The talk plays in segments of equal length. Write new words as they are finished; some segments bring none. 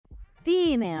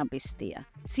Τι είναι απιστία?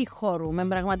 Συγχωρούμε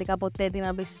πραγματικά ποτέ την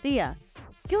απιστία?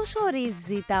 Ποιος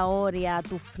ορίζει τα όρια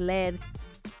του φλερτ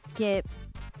και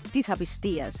της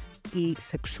απιστίας? Η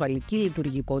σεξουαλική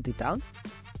λειτουργικότητα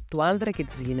του άντρα και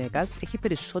της γυναίκας έχει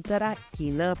περισσότερα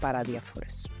κοινά παρά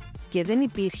διαφορές. Και δεν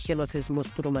υπήρχε ο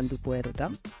θεσμός του ρομαντικού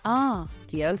έρωτα.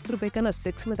 Και οι άνθρωποι έκαναν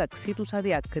σεξ μεταξύ τους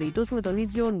αδιακρίτως με τον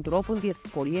ίδιο τρόπο,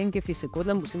 διευκολία και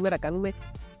φυσικότητα που σήμερα κάνουμε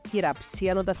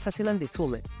χειραψία όταν θα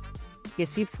συναντηθούμε. Και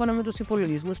σύμφωνα με τους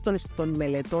υπολογισμούς των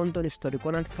μελετών των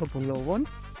ιστορικών ανθρωπολόγων,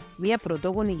 μία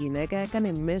πρωτόγονη γυναίκα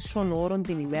έκανε μέσον όρο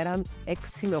την ημέρα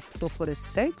 6 με 8 φορές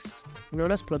σεξ, ενώ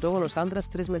ένας πρωτόγονος άντρας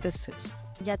 3 με 4.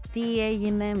 Γιατί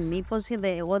έγινε, μήπως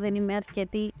εγώ δεν είμαι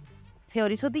αρκετή?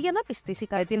 Θεωρείς ότι για να πιστήσει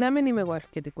κάτι? Γιατί να μην είμαι εγώ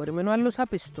αρκετή κόρη, είμαι ο άλλος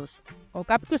άπιστος. Ο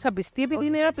κάποιος απιστεί επειδή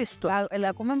είναι άπιστος. Αλλά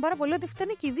ακούμε πάρα πολύ ότι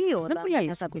φταίνε και οι δύο. Δεν πολύ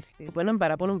αλήθεια. Από έναν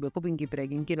παράπονο που έχω την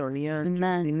κυπριακή κοινωνία,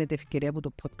 ναι. Δίνεται ευκαιρία από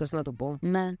το podcast να το πω.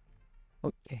 Ναι.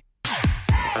 Okay.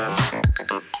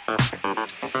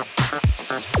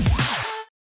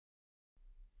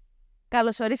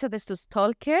 Καλώς ορίσατε στους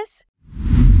Talkers.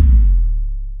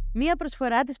 Μία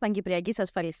προσφορά της Πανκυπριακής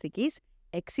Ασφαλιστικής,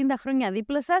 60 χρόνια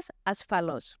δίπλα σας,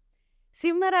 ασφαλώς.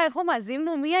 Σήμερα έχω μαζί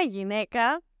μου μία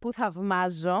γυναίκα που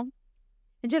θαυμάζω,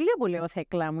 και λίγο που λέω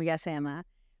Θέκλα μου για σένα,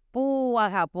 που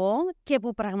αγαπώ και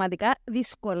που πραγματικά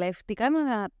δυσκολεύτηκα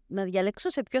να διαλέξω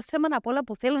σε ποιο θέμα από όλα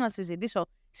που θέλω να συζητήσω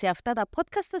σε αυτά τα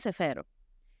podcast θα σε φέρω.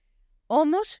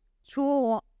 Όμως σου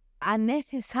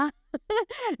ανέθεσα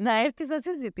να έρθεις να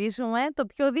συζητήσουμε το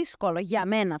πιο δύσκολο για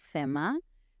μένα θέμα,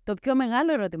 το πιο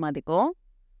μεγάλο ερωτηματικό,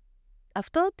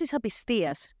 αυτό της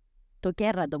απιστίας, το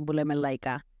κέρατο που λέμε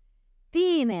λαϊκά. Τι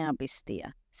είναι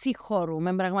απιστία?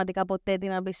 Συγχωρούμε πραγματικά ποτέ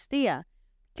την απιστία?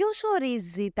 Ποιος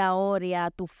ορίζει τα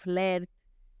όρια του φλερτ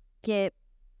και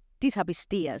της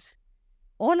απιστίας?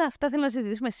 Όλα αυτά θέλω να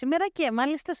συζητήσουμε σήμερα και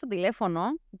μάλιστα στο τηλέφωνο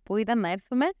που ήταν να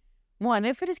έρθουμε μου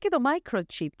ανέφερες και το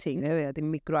micro-cheating. Βέβαια, την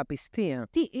μικροαπιστία.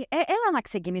 Έλα να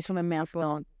ξεκινήσουμε με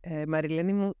αυτό.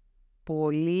 Μαριλένη μου,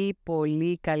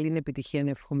 πολύ καλή επιτυχία να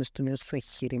εύχομαι στο νέο σου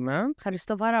εγχείρημα.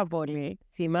 Ευχαριστώ πάρα πολύ.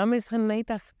 Θυμάμαι σαν να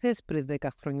ήταν χθες πριν 10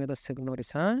 χρόνια όταν σε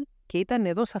γνώρισα και ήταν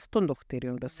εδώ σε αυτόν το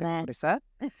κτίριο όταν σε γνώρισα.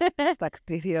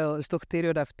 Στο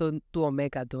κτίριο αυτό του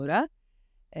Ωμέκα τώρα.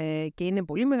 Και είναι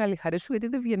πολύ μεγάλη χαρή σου γιατί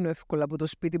δεν βγαίνω εύκολα από το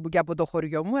σπίτι μου και από το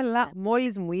χωριό μου, αλλά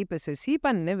μόλις μου είπες εσύ,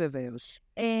 είπα ναι βεβαίως.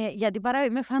 Γιατί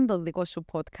είμαι φαν των δικών σου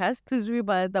podcast, σου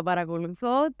είπα τα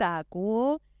παρακολουθώ, τα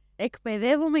ακούω,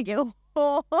 εκπαιδεύομαι και εγώ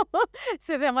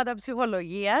σε θέματα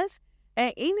ψυχολογίας.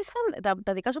 Είναι σαν,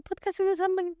 τα δικά σου podcast είναι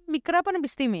σαν μικρά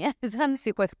πανεπιστήμια. Σαν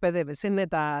ψυχοεκπαιδεύεσαι. Είναι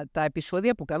τα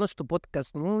επεισόδια που κάνω στο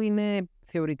podcast μου είναι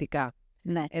θεωρητικά.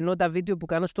 Ναι. Ενώ τα βίντεο που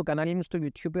κάνω στο κανάλι μου στο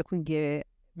YouTube έχουν και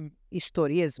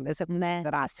ιστορίες μέσα, έχουν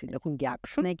δράση, έχουν και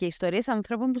action. Ναι, και ιστορίες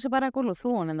ανθρώπων που σε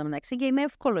παρακολουθούν εν τω μεταξύ και είναι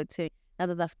εύκολο έτσι να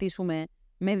τα ταυτίσουμε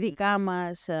με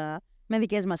με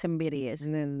δικές μας εμπειρίες.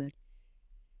 Ναι.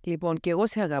 Λοιπόν, και εγώ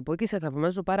σε αγαπώ και σε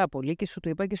θαυμάζω πάρα πολύ και σου το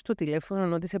είπα και στο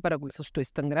τηλέφωνο ότι σε παρακολουθώ στο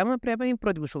Instagram. Πρέπει να είναι η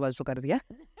πρώτη που σου βάζω καρδιά.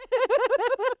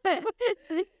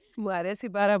 Μου αρέσει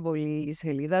πάρα πολύ η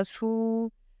σελίδα σου,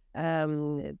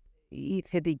 η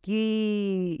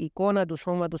θετική εικόνα του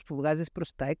σώματος που βγάζεις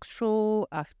προς τα έξω,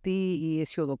 αυτή η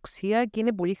αισιοδοξία και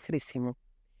είναι πολύ χρήσιμο.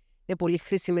 Είναι πολύ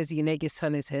χρήσιμες γυναίκες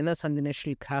σαν εσένα, σαν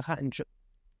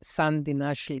την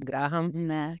Ashley Graham.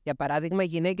 Ναι. Για παράδειγμα,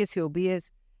 γυναίκες οι οποίες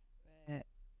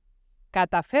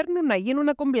καταφέρνουν να γίνουν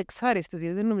ακομπλεξάριστες,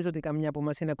 γιατί δεν νομίζω ότι καμιά από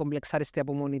εμάς είναι ακομπλεξάριστη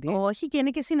από μόνη της. Όχι, και είναι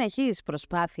και συνεχής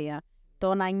προσπάθεια.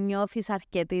 Το να νιώθεις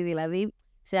αρκετή, δηλαδή,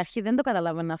 σε αρχή δεν το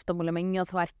καταλαβαίνω αυτό που λέμε,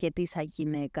 νιώθω αρκετή σαν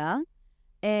γυναίκα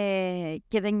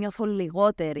και δεν νιώθω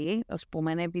λιγότερη, ας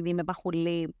πούμε, επειδή είμαι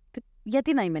παχουλή.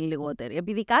 Γιατί να είμαι λιγότερη?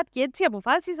 Επειδή κάποιοι έτσι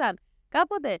αποφάσισαν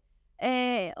κάποτε.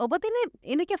 Οπότε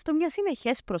είναι και αυτό μια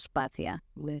συνεχές προσπάθεια.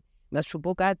 Ναι. Να σου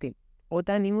πω κάτι.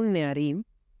 Όταν ήμουν νεαρή,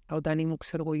 όταν ήμουν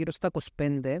γύρω στα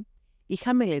 25,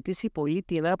 είχα μελετήσει πολύ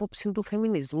την άποψη του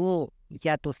φεμινισμού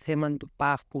για το θέμα του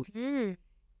πάχους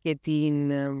και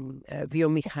την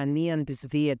βιομηχανία της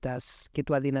δίαιτας και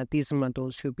του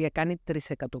αδυνατίσματος, η οποία κάνει 3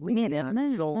 εκατομμύρια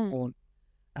ζώων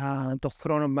το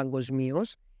χρόνο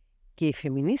παγκοσμίως. Και οι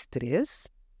φεμινίστριες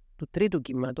του τρίτου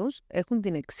κύματος έχουν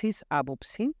την εξής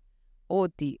άποψη,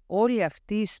 ότι όλη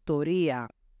αυτή η ιστορία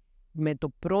με το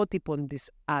πρότυπο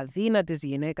της αδύνατης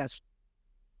γυναίκας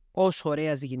ως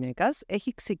ωραίας γυναίκας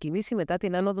έχει ξεκινήσει μετά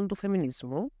την άνοδο του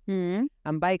φεμινισμού.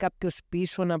 Αν πάει κάποιος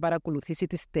πίσω να παρακολουθήσει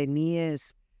τις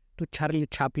ταινίες του Charlie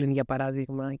Chaplin για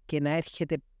παράδειγμα και να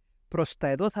έρχεται προς τα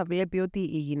εδώ, θα βλέπει ότι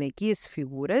οι γυναικείες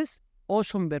φιγούρες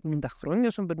όσο περνούν τα χρόνια,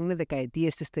 όσο περνούν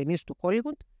δεκαετίες στις ταινίες του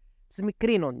Hollywood,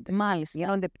 σμικρύνονται. Μάλιστα.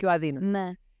 Γίνονται πιο αδύνατες.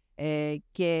 Ναι.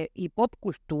 Και η pop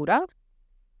κουλτούρα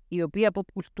η οποία από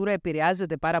κουλτούρα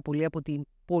επηρεάζεται πάρα πολύ από την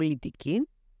πολιτική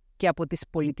και από τις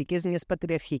πολιτικές μιας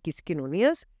πατριαρχικής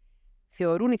κοινωνίας,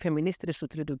 θεωρούν οι φεμινίστρες του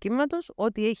τρίτου κύματος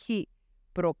ότι έχει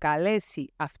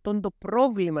προκαλέσει αυτόν το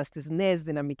πρόβλημα στις νέες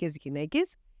δυναμικές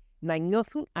γυναίκες να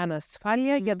νιώθουν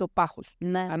ανασφάλεια για το πάχος,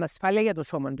 ανασφάλεια για το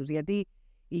σώμα τους. Γιατί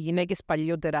οι γυναίκες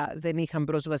παλιότερα δεν είχαν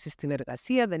πρόσβαση στην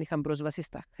εργασία, δεν είχαν πρόσβαση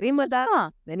στα χρήματα,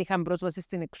 δεν είχαν πρόσβαση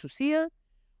στην εξουσία.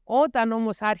 Όταν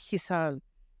όμως άρχισαν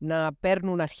να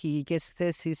παίρνουν αρχηγικές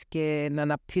θέσεις και να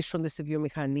αναπτύσσονται στη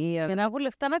βιομηχανία. Για να έχουν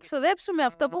λεφτά να ξοδέψουμε.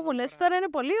 Αυτό που μου λες τώρα είναι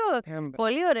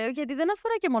πολύ ωραίο, γιατί δεν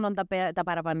αφορά και μόνο τα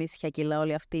παραπανίσια κιλά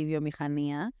όλη αυτή η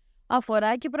βιομηχανία.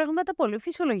 Αφορά και πράγματα πολύ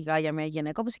φυσιολογικά για μια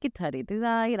γυναίκα, όπως η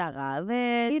κιθαρίτιδα, οι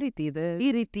ραγάδες, οι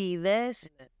ρητίδες,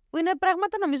 που είναι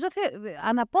πράγματα νομίζω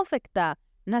αναπόφευκτα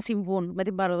να συμβούν με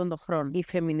την παροδόν των χρόνων. Η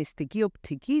φεμινιστική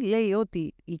οπτική λέει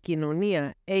ότι η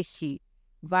κοινωνία έχει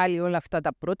βάλει όλα αυτά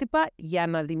τα πρότυπα για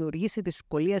να δημιουργήσει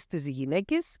δυσκολία στις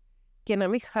γυναίκες και να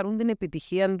μην χαρούν την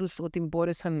επιτυχία τους ότι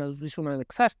μπόρεσαν να ζήσουν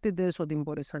ανεξάρτητες, ότι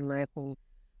μπόρεσαν να έχουν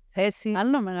θέση.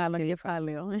 Άλλο μεγάλο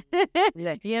κεφάλαιο.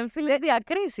 Οι έμφυλες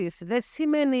διακρίσεις. Δεν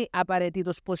σημαίνει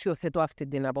απαραίτητος πώς υιοθετώ αυτή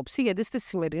την άποψη, γιατί στη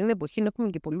σημερινή εποχή έχουμε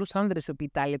και πολλούς άνδρες οι οποίοι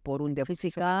ταλαιπωρούνται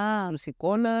Φυσικά.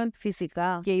 εικόνα.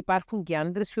 Φυσικά. Και υπάρχουν και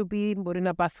άνδρες οι οποίοι μπορεί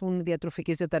να πάθουν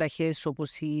διατροφικές διαταραχές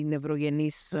όπως η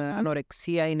νευρογενής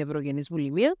ανορεξία, η νευρογενής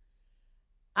βουλημία.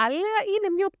 Αλλά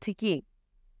είναι μια οπτική,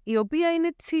 η οποία είναι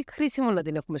έτσι χρήσιμο να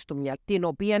την έχουμε στο μυαλό. Την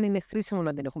οποία είναι χρήσιμο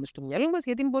να την έχουμε στο μυαλό μας,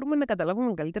 γιατί μπορούμε να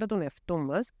καταλάβουμε καλύτερα τον εαυτό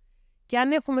μας. Και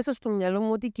αν έχω μέσα στο μυαλό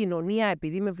μου ότι η κοινωνία,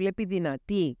 επειδή με βλέπει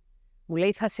δυνατή, μου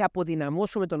λέει θα σε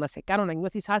αποδυναμώσω με το να σε κάνω να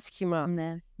νιώθεις άσχημα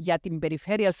για την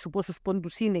περιφέρεια σου πόσους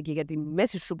πόντους είναι και για τη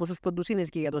μέση σου πόσους πόντους είναι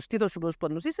και για το στήθος σου πόσους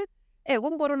πόντους είσαι, εγώ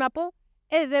μπορώ να πω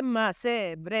δεν μας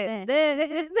βρε,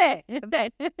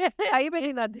 θα είμαι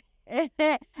δυνατή.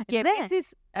 Και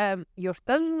επίσης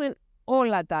γιορτάζουμε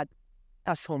όλα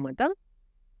τα σώματα,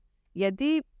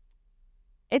 γιατί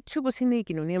έτσι όπως είναι η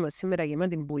κοινωνία μας σήμερα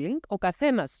γεμάτη bullying, ο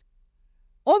καθένας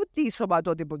ό,τι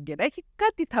σωματότυπο και να έχει,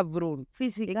 κάτι θα βρουν.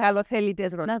 Φυσικά. Οι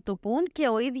καλοθελητές να το πούν και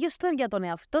ο ίδιος για τον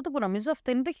εαυτό του, που νομίζω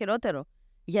αυτό είναι το χειρότερο.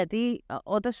 Γιατί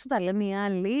όταν σου τα λένε οι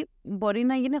άλλοι, μπορεί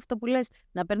να γίνει αυτό που λες,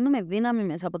 να παίρνουμε δύναμη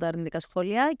μέσα από τα αρνητικά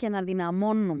σχόλια και να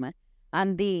δυναμώνουμε,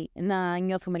 αντί να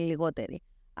νιώθουμε λιγότεροι.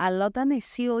 Αλλά όταν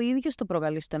εσύ ο ίδιος το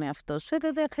προκαλείς τον εαυτό σου,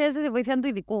 τότε χρειάζεται βοήθεια του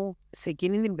ειδικού. Σε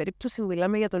εκείνη την περίπτωση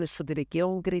μιλάμε για τον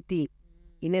εσωτερικό κριτή.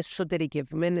 Είναι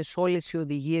εσωτερικευμένες όλες οι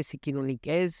οδηγίες, οι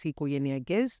κοινωνικές, οι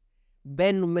οικογενειακές,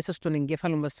 μπαίνουν μέσα στον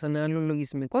εγκέφαλο μας σε ένα άλλο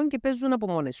λογισμικό και παίζουν από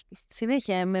μόνες τους.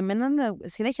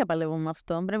 Συνέχεια παλεύω με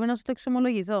αυτό. Πρέπει να σου το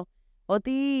εξομολογηθώ.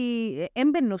 Ότι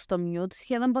έμπαινω στο mute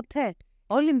σχεδόν ποτέ.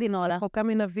 Όλη την ώρα. Έχω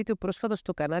κάνει ένα βίντεο πρόσφατα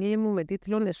στο κανάλι μου με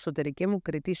τίτλο «Εσωτερική μου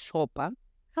κριτή σώπα».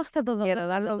 Αχ, θα το δω. Για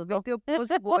να δω βίντεο πώς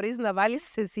μπορείς να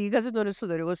βάλεις σε σίγαση τον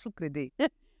εσωτερικό σου κριτή.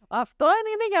 Αυτό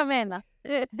είναι για μένα.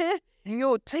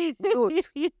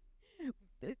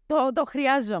 Το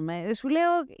χρειάζομαι. Σου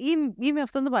λέω, είμαι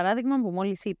αυτό το παράδειγμα που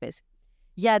μόλις είπες.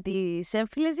 Για τις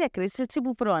έμφυλες διακρίσεις, έτσι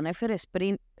που προανέφερες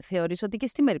πριν, θεωρείς ότι και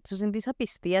στην περίπτωση της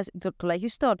απιστίας,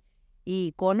 τουλάχιστον η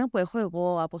εικόνα που έχω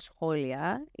εγώ από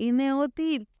σχόλια, είναι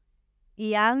ότι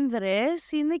οι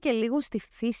άνδρες είναι και λίγο στη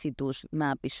φύση τους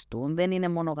να απιστούν, δεν είναι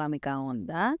μονογαμικά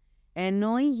όντα,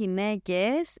 ενώ οι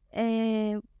γυναίκες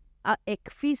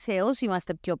εκφύσεως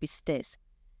είμαστε πιο πιστές.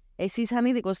 Εσύ σαν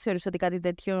ειδικός θεωρείς ότι κάτι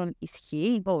τέτοιο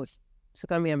ισχύει? Όχι, σε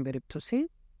καμία περίπτωση.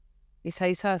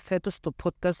 Ίσα-ίσα φέτος στο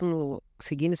podcast μου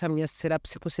ξεκίνησα μια σειρά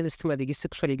ψυχοσυναισθηματικής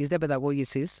σεξουαλικής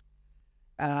διαπαιδαγώγησης.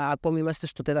 Ακόμη είμαστε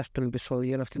στο 4ο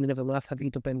επεισόδιο, αυτή την εβδομάδα θα βγει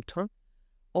το 5ο.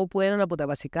 Όπου ένα από τα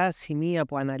βασικά σημεία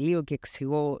που αναλύω και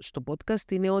εξηγώ στο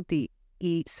podcast είναι ότι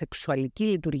η σεξουαλική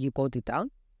λειτουργικότητα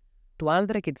του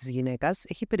άνδρα και της γυναίκας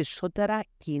έχει περισσότερα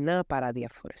κοινά παρά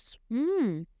διαφορές.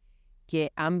 Και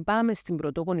αν πάμε στην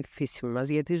πρωτόγονη φύση μας,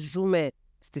 γιατί ζούμε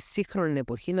στη σύγχρονη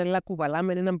εποχή, αλλά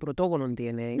κουβαλάμε έναν πρωτόγονο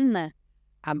DNA. Ναι.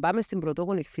 Αν πάμε στην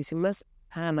πρωτόγονη φύση μας,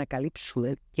 θα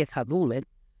ανακαλύψουμε και θα δούμε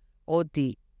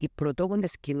ότι οι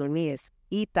πρωτόγονες κοινωνίες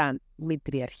ήταν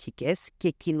μητριαρχικές και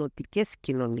κοινοτικές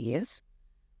κοινωνίες,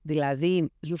 δηλαδή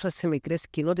ζούσαν σε μικρές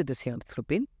κοινότητες οι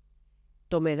άνθρωποι.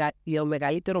 Το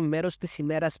μεγαλύτερο μέρος της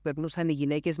ημέρας περνούσαν οι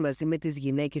γυναίκες μαζί με τις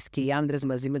γυναίκες και οι άντρες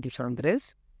μαζί με τους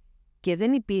άντρες και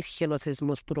δεν υπήρχε ο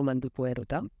θεσμός του ρομαντικού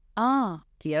έρωτα.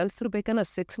 Και οι άνθρωποι έκαναν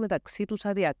σεξ μεταξύ τους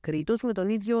αδιακρίτως με τον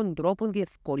ίδιο τρόπο και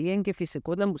ευκολία και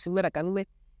φυσικότητα που σήμερα κάνουμε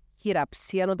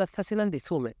χειραψία όταν θα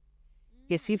συναντηθούμε.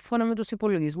 Και σύμφωνα με τους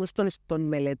υπολογισμούς των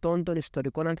μελετών των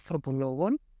ιστορικών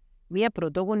ανθρωπολόγων, μία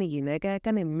πρωτόγονη γυναίκα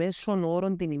έκανε μέσον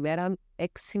όρον την ημέρα 6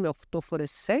 με 8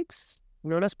 φορές σεξ,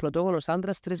 ενώ ένας πρωτόγονος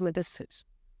άντρας 3 με 4.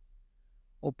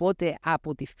 Οπότε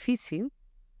από τη φύση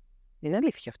Είναι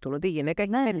αλήθεια αυτό, ότι η γυναίκα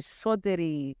έχει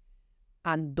περισσότερη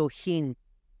αντοχή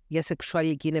για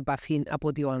σεξουαλική επαφή από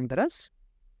ότι ο άντρας.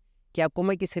 Και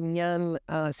ακόμα και σε μια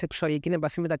σεξουαλική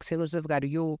επαφή μεταξύ ενός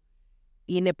ζευγαριού,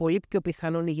 είναι πολύ πιο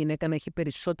πιθανόν η γυναίκα να έχει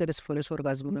περισσότερες φορές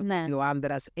οργασμό από ότι ο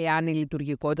άντρας, εάν η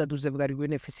λειτουργικότητα του ζευγαριού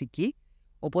είναι φυσική.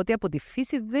 Οπότε από τη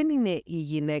φύση δεν είναι η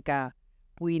γυναίκα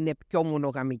που είναι πιο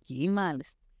μονογαμική.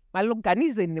 Μάλιστα. Μάλλον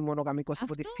κανείς δεν είναι μονογαμικός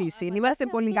από τη φύση. Είμαστε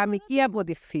πολυγαμικοί από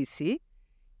τη φύση.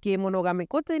 Και η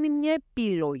μονογαμικότητα είναι μια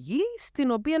επιλογή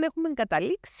στην οποία έχουμε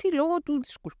καταλήξει λόγω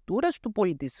της κουλτούρας, του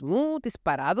πολιτισμού, της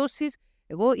παράδοσης.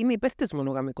 Εγώ είμαι υπέρ της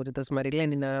μονογαμικότητας,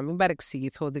 Μαριλένη, να μην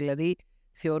παρεξηγηθώ. Δηλαδή,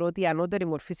 θεωρώ ότι η ανώτερη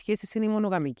μορφή σχέσης είναι η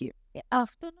μονογαμική.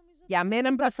 Αυτό νομίζω. Για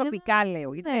μένα προσωπικά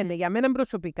λέω. Ναι, για μένα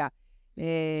προσωπικά.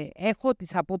 Έχω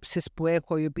τις απόψεις που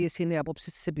έχω, οι οποίες είναι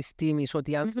απόψεις της επιστήμης,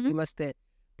 ότι οι άνθρωποι είμαστε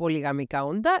πολυγαμικά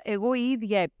όντα. Εγώ η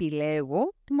ίδια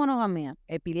επιλέγω τη μονογαμία.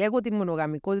 Επιλέγω τη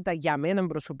μονογαμικότητα για μένα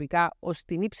προσωπικά ως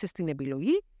την ύψιστη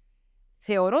επιλογή,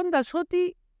 θεωρώντας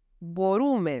ότι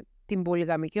μπορούμε την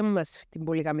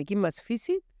πολυγαμική μας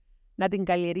φύση να την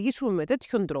καλλιεργήσουμε με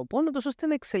τέτοιον τρόπο, ώστε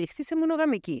να εξελιχθεί σε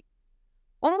μονογαμική.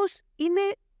 Όμως είναι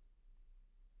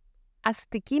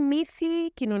αστική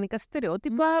μύθη, κοινωνικά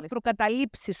στερεότυπα,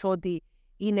 προκαταλήψεις ότι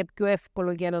είναι πιο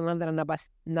εύκολο για έναν άντρα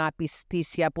να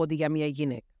πιστήσει από ότι για μια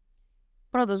γυναίκα.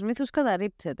 Πρώτος μύθος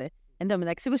καταρρίπτεται. Εν τω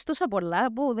μεταξύ, είπες τόσα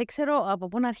πολλά που δεν ξέρω από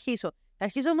πού να αρχίσω. Θα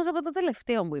αρχίσω όμως από το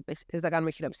τελευταίο που είπες. Θες να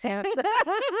κάνουμε χειραψία?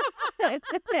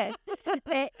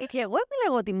 Και εγώ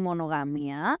επιλέγω τη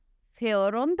μονογαμία,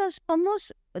 θεωρώντας όμως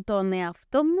τον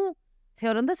εαυτό μου,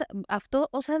 θεωρώντας αυτό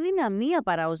ως αδυναμία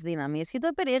παρά ως δύναμη. Εσύ το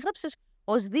περιέγραψες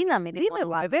ως δύναμη.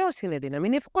 Βεβαίως είναι δύναμη.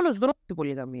 Είναι εύκολος δρόμος η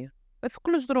πολυγαμία.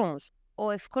 Εύκολος δρόμος. Ο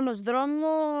εύκολος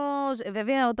δρόμος,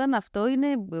 βέβαια,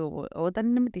 όταν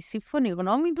είναι με τη σύμφωνη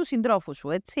γνώμη του συντρόφου σου,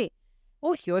 έτσι.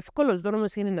 Όχι, ο εύκολος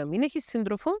δρόμος είναι να μην έχεις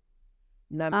σύντροφο,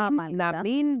 να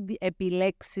μην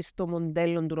επιλέξεις το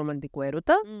μοντέλο του ρομαντικού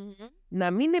έρωτα,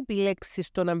 να μην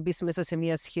επιλέξεις το να μπεις μέσα σε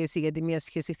μια σχέση, γιατί μια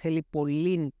σχέση θέλει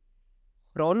πολύ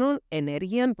χρόνο,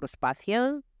 ενέργεια,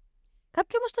 προσπάθεια.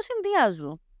 Κάποιοι όμως το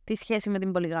συνδυάζουν, τη σχέση με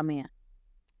την πολυγαμία.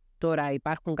 Τώρα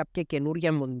υπάρχουν κάποια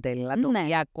καινούργια μοντέλα, τα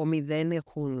οποία ακόμη δεν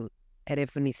έχουν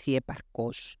ερευνηθεί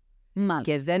επαρκώς.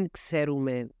 Και δεν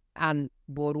ξέρουμε αν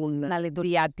μπορούν να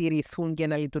διατηρηθούν και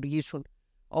να λειτουργήσουν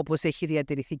όπως έχει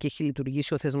διατηρηθεί και έχει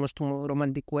λειτουργήσει ο θεσμός του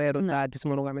ρομαντικού έρωτα, της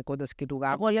μονογαμικότητας και του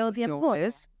γάμου. Εγώ λέω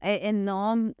διαβόλες.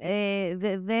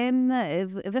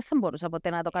 Δεν θα μπορούσα ποτέ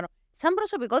να το κάνω. Σαν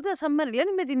προσωπικότητα, σαν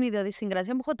Μαριλένη, με την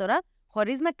ιδιοσυγκρασία που έχω τώρα,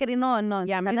 χωρίς να κρινώ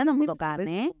για μένα να μου το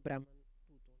κάνει.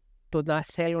 Το να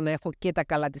θέλω να έχω και τα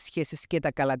καλά της σχέσης και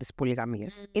τα καλά της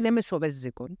πολυγαμίας. Είναι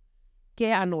μεσοβέζικο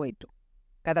και ανόητο,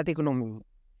 κατά τη γνώμη μου.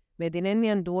 Με την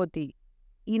έννοια του ότι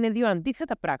είναι δύο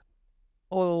αντίθετα πράγματα.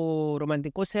 Ο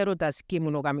ρομαντικός έρωτας και η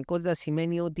μονογαμικότητα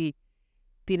σημαίνει ότι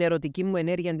την ερωτική μου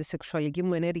ενέργεια, τη σεξουαλική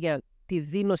μου ενέργεια τη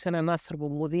δίνω σε έναν άνθρωπο,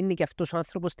 μου δίνει και αυτός ο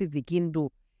άνθρωπος τη δική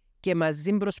του και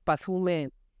μαζί προσπαθούμε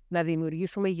να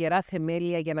δημιουργήσουμε γερά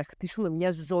θεμέλια για να χτίσουμε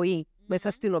μια ζωή μέσα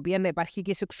στην οποία να υπάρχει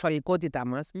και η σεξουαλικότητά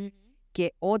μας.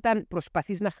 Και όταν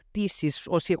προσπαθείς να χτίσεις,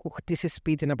 όσοι έχουν χτίσει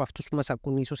σπίτι από αυτούς που μας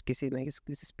ακούν, ίσως και εσύ να έχεις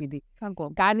χτίσει σπίτι,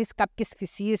 κάνεις κάποιες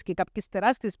θυσίες και κάποιες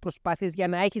τεράστιες προσπάθειες για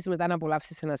να έχεις μετά να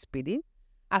απολαύσεις ένα σπίτι.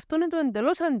 Αυτό είναι το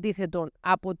εντελώς αντίθετο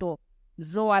από το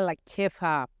ζω αλλά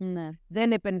κέφα,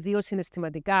 δεν επενδύω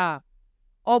συναισθηματικά,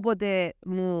 όποτε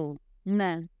μου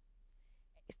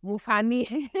φανεί,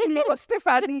 λίγο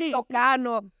στεφανί το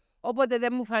κάνω, όποτε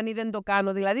δεν μου φανεί δεν το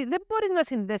κάνω. Δηλαδή δεν μπορείς να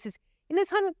συνδέσεις. Είναι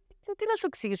σαν, τι να σου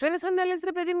εξηγήσω, είναι σαν να λες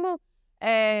ρε παιδί μου,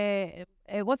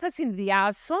 εγώ θα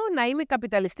συνδυάσω να είμαι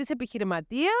καπιταλιστής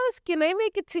επιχειρηματίας και να είμαι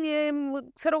και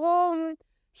ξέρω εγώ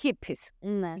hippies.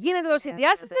 Γίνεται το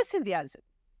συνδυάσεις, δεν συνδυάζεται.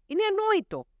 Είναι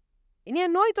ανόητο.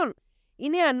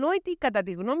 Είναι ανόητη κατά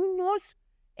τη γνώμη μου ως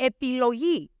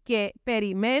επιλογή και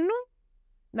περιμένω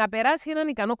να περάσει έναν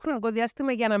ικανό χρονικό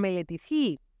διάστημα για να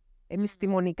μελετηθεί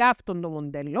επιστημονικά αυτόν τον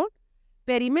μοντέλο.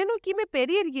 Περιμένω και είμαι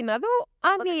περίεργη να δω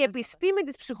αν η επιστήμη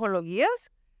της ψυχολογίας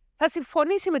θα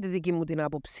συμφωνήσει με τη δική μου την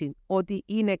άποψη ότι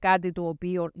είναι κάτι το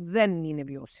οποίο δεν είναι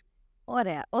βιώσιμο.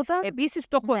 Ωραία. Επίσης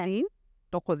το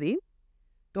έχω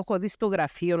δει στο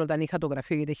γραφείο, όταν είχα το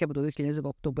γραφείο, γιατί είχε από το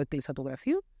 2018 που έκλεισα το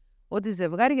γραφείο, ότι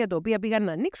ζευγάρια τα οποία πήγαν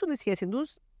να ανοίξουν τη σχέση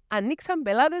τους, ανοίξαν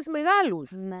πελάτες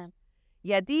μεγάλους.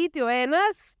 Γιατί είτε ο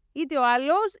ένας, είτε ο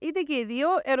άλλος, είτε και οι δύο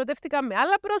ερωτεύτηκαν με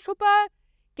άλλα πρόσωπα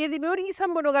και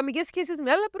δημιούργησαν μονογαμικές σχέσεις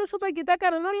με άλλα πρόσωπα και τα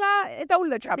έκαναν όλα τα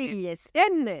ούλα τσάπιλες.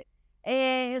 Ναι.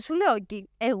 Σου λέω,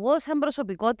 εγώ σαν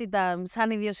προσωπικότητα,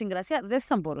 σαν ιδιοσυγκρασία, δεν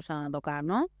θα μπορούσα να το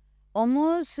κάνω.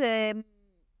 Όμως,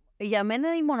 για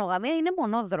μένα η μονογαμία είναι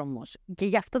μονόδρομος. Και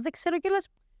γι' αυτό δεν ξέρω κιόλας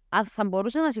αν θα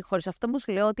μπορούσα να συγχωρήσω. Αυτό που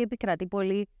σου λέω ότι επικρατεί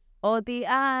πολύ ότι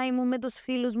ήμουν με τους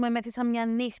φίλους μου, εμέθησα μια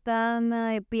νύχτα,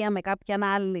 πήγα με κάποιαν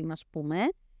άλλη, ας πούμε.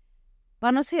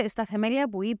 Πάνω στα θεμέλια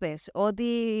που είπες,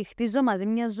 ότι χτίζω μαζί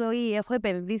μια ζωή, έχω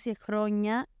επενδύσει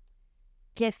χρόνια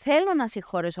και θέλω να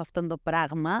συγχωρέσω αυτό το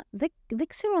πράγμα, δεν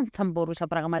ξέρω αν θα μπορούσα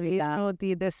πραγματικά. Νομίζω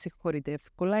ότι δεν συγχωρείται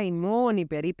εύκολα. Η μόνη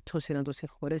περίπτωση να το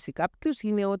συγχωρέσει κάποιος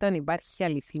είναι όταν υπάρχει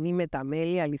αληθινή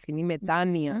μεταμέλεια, αληθινή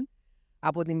μετάνοια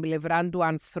από την πλευρά του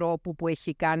ανθρώπου που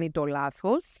έχει κάνει το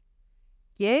λάθος.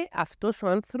 Και αυτός ο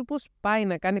άνθρωπος πάει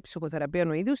να κάνει ψυχοθεραπεία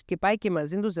ο ίδιος και πάει και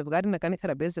μαζί του ζευγάρι να κάνει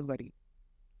θεραπεία ζευγαρίου.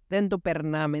 Δεν το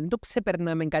περνάμε, δεν το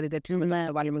ξεπερνάμε κάτι τέτοιο μετά να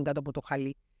το βάλουμε κάτω από το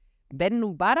χαλί.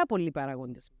 Μπαίνουν πάρα πολλοί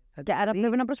παραγόντες. Και άρα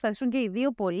πρέπει να προσπαθήσουν και οι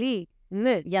δύο πολύ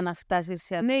για να φτάσει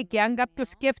σε αυτό. Ναι, και αν κάποιος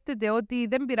σκέφτεται ότι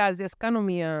δεν πειράζει, ας κάνω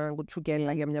μια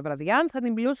κουτσουκέλα για μια βραδιά, θα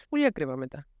την πληρώσεις πολύ ακριβά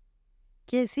μετά.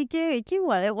 Και εσύ και εκεί,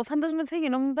 εγώ φαντάζομαι ότι θα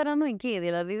γινόμουν παρανοϊκή.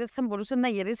 Δηλαδή δεν θα μπορούσε να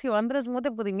γυρίσει ο άντρας μου ούτε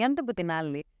από τη μια ούτε από την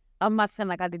άλλη. Αν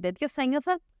μάθαινα κάτι τέτοιο, θα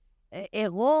νιώθα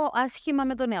εγώ άσχημα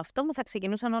με τον εαυτό μου. Θα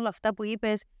ξεκινούσαν όλα αυτά που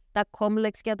είπες, τα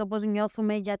κόμπλεξ για το πώς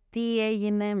νιώθουμε, γιατί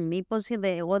έγινε, μήπως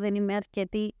εγώ δεν είμαι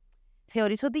αρκετή.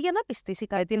 Θεωρείς ότι για να πιστήσει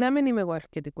κάτι. Γιατί να μην είμαι εγώ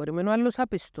αρκετή κόρη, είμαι ο άλλος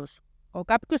άπιστος. Ο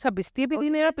κάποιος απιστεί επειδή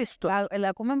είναι άπιστος. Αλλά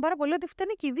ακούμε πάρα πολύ ότι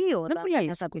φταίνε και οι δύο. Δεν πολύ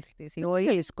αλήθεια. Όχι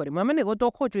αλήθεια κόρη μου. Άμα εγώ το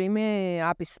έχω και είμαι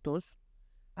άπιστος,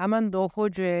 άμα το έχω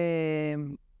και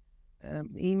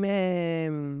είμαι...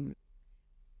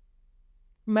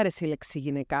 Μ' αρέσει η λέξη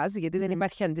γυναικάς, γιατί δεν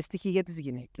υπάρχει αντίστοιχη για τις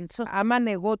γυναίκες. Άμα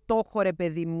εγώ το έχω ρε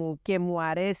παιδί μου και μου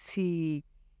αρέσει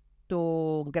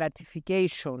το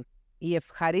gratification, η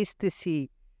ευχαρίστηση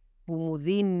που μου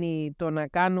δίνει το να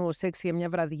κάνω σεξ για μια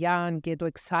βραδιά και το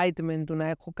excitement του να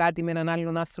έχω κάτι με έναν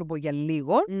άλλον άνθρωπο για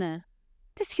λίγο,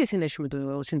 τι σχέση έχει με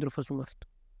το σύντροφο μου αυτό?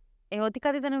 Ότι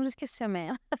κάτι δεν βρίσκεις σε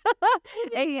μένα.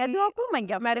 Γιατί το ακούμε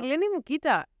κι αυτό. Μαριλένη μου,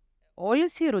 κοίτα,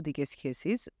 όλες οι ερωτικές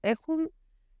σχέσεις έχουν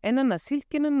έναν ασύλ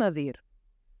και έναν αδύρ.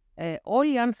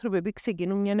 Όλοι οι άνθρωποι που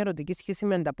ξεκινούν μια ερωτική σχέση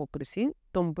με ανταπόκριση,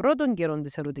 των πρώτων καιρών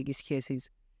της ερωτικής σχέσης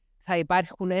θα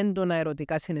υπάρχουν έντονα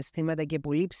ερωτικά συναισθήματα και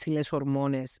πολύ ψηλές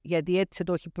ορμόνες, γιατί έτσι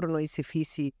το έχει προνοήσει η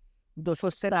φύση, τόσο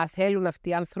ώστε να θέλουν αυτοί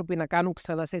οι άνθρωποι να κάνουν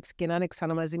ξανά σεξ και να είναι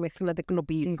ξανά μαζί μέχρι να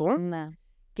τεκνοποιηθούν. Ναι.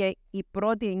 Και οι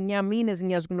πρώτοι 9 μήνες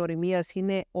μιας γνωριμίας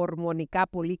είναι ορμονικά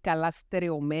πολύ καλά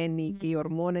στερεωμένοι και οι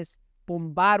ορμόνες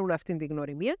πομπάρουν αυτήν την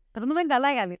γνωριμία. Περνούμε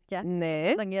καλά η αλήθεια.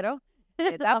 Ναι. Τον καιρό.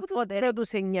 Μετά από τους πρώτους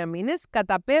 9 μήνες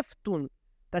καταπέφτουν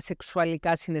τα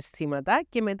σεξουαλικά συναισθήματα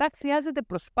και μετά χρειάζεται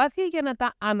προσπάθεια για να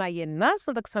τα αναγεννάς,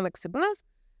 να τα ξαναξυπνάς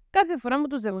κάθε φορά που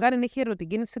το ζευγάρι έχει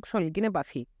ερωτική και σεξουαλική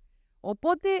επαφή.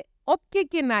 Οπότε όποιος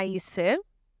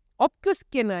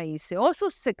και να είσαι, όσο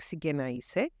σεξι και να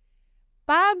είσαι,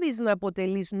 πάβεις να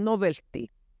αποτελείς novelty.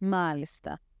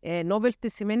 Μάλιστα. Novelty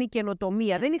σημαίνει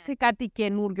καινοτομία. Δεν είσαι κάτι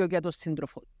καινούριο για τον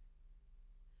σύντροφο.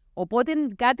 Οπότε είναι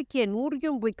κάτι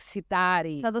καινούριο που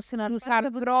εξητάρει τους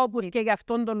ανθρώπους και για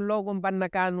αυτόν τον λόγο πάνε να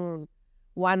κάνουν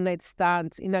one night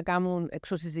stands ή να κάνουν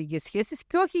εξωσυζυγικές σχέσεις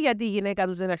και όχι γιατί η γυναίκα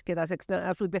τους δεν είναι αρκετά σεξ.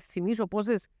 Να σου υπενθυμίσω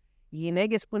πόσες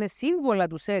γυναίκες που είναι σύμβολα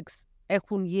του σεξ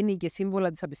έχουν γίνει και σύμβολα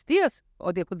της απιστίας,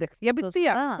 ότι έχουν δεχθεί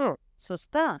απιστία.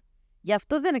 Σωστά. Γι'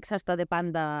 αυτό δεν εξαρτάται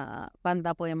πάντα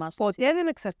από εμάς. Ποτέ δεν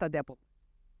εξαρτάται από εμάς.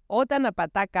 Όταν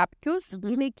απατά κάποιος,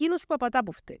 είναι εκείνος που απατά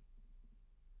που φταίει.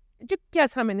 Και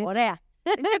πιάσαμε. Ωραία.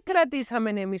 Και κρατήσαμε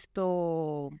εμείς το...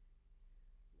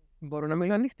 Μπορώ να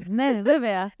μιλώ ανοιχτά. Ναι,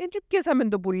 βέβαια. Και πιάσαμε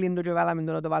το πουλί του και βάλαμε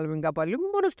το να το βάλουμε κάπου αλλού.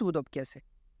 Μόνος του που το πιάσε.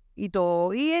 Ή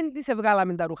της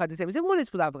εβγάλαμε τα ρούχα της εμείς. Μόνος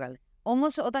που τα έβγαλε.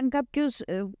 Όμως όταν κάποιος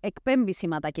εκπέμπει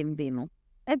σήματα κινδύνου,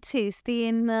 έτσι,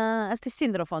 στη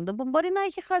σύντροφο του, που μπορεί να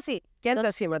έχει χάσει. Και είναι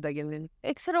τα σήματα κινδύνου.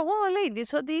 Ξέρω εγώ, λέει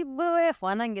της ότι έχω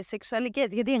ανάγκες σεξουαλικές,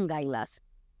 γιατί εγκάιλας.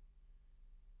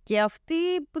 Και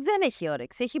αυτή που δεν έχει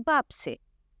όρεξη, έχει πάψει.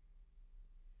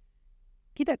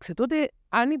 Κοίταξε, τότε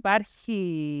αν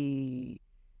υπάρχει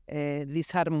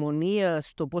δυσαρμονία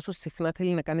στο πόσο συχνά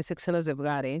θέλει να κάνει σεξ ένα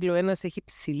ζευγάρι, ο ένας έχει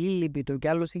ψηλή λίπητο και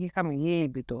άλλος έχει χαμηλή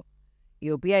λίπητο,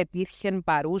 η οποία υπήρχε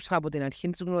παρούσα από την αρχή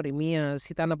της γνωριμίας,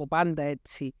 ήταν από πάντα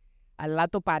έτσι, αλλά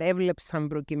το παρέβλεψαν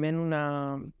προκειμένου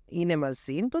να είναι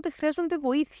μαζί, τότε χρειάζονται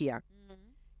βοήθεια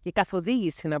και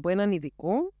καθοδήγηση από έναν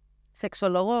ειδικό.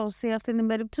 Σεξολόγο σε αυτή την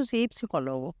περίπτωση ή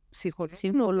ψυχολόγο?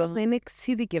 Ψυχολόγος να είναι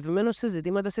εξειδικευμένος σε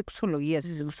ζητήματα σεξολογίας.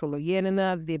 Η σεξολογία είναι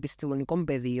ένα διεπιστημονικό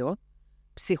πεδίο.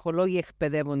 Ψυχολόγοι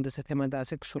εκπαιδεύονται σε θέματα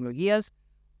σεξολογίας,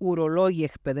 ουρολόγοι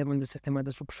εκπαιδεύονται σε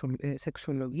θέματα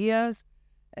σεξολογίας,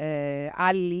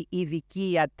 άλλοι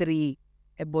ειδικοί ιατροί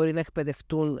μπορεί να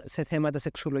εκπαιδευτούν σε θέματα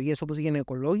σεξολογίας όπως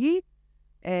γυναικολόγοι.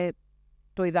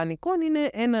 Το ιδανικό είναι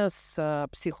ένας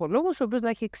ψυχολόγος ο οποίος να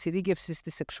έχει εξειδίκευση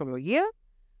στη σεξολογία,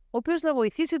 ο οποίος να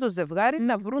βοηθήσει το ζευγάρι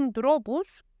να βρουν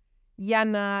τρόπους για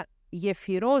να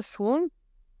γεφυρώσουν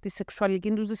τη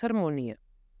σεξουαλική τους δυσαρμονία.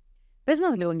 Πες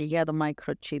μας λίγο και για το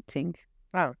micro-cheating.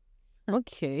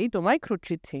 Το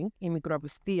micro-cheating, η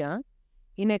μικροαπιστία,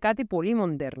 είναι κάτι πολύ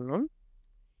μοντέρνο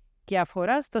και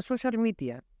αφορά στα social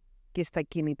media και στα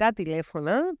κινητά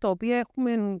τηλέφωνα, τα οποία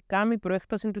έχουμε κάνει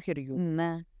προέκταση του χεριού.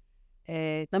 Ναι.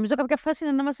 Νομίζω κάποια φάση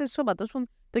είναι να μας ενσωματώσουν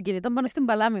το κινητό πάνω στην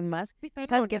παλάμη μας.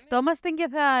 Θα σκεφτόμαστε και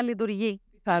θα λειτουργεί.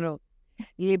 Πιθανό.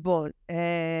 Λοιπόν,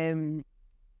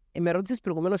 με ρώτησες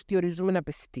προηγουμένως τι ορίζουμε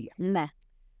απιστία. Ναι.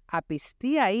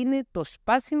 Απιστία είναι το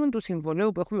σπάσιμο του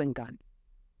συμβολέου που έχουμε κάνει.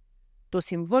 Το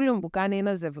συμβόλαιο που κάνει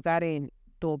ένα ζευγάρι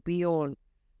το οποίο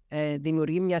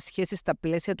δημιουργεί μια σχέση στα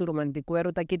πλαίσια του ρομαντικού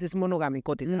έρωτα και της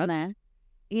μονογαμικότητας, Ναι.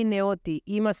 είναι ότι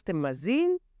είμαστε μαζί,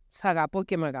 σ' αγαπώ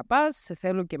και με αγαπάς, σε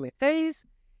θέλω και με θέλεις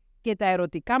και τα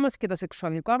ερωτικά μας και τα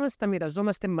σεξουαλικά μας τα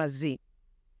μοιραζόμαστε μαζί.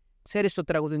 Ξέρεις το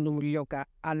τραγούδι του Μουλιώκα,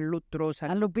 αλλού τρως,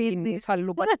 αλλού πίνεις,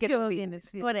 αλλού πας και το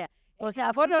πίνεις. Ωραία. Το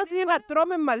συμφώνιο είναι να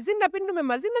τρώμε μαζί, να πίνουμε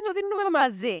μαζί, να το δίνουμε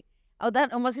μαζί.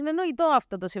 Όμως είναι νοητό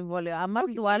αυτό το συμβόλαιο. Άμα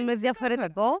του άλλου είναι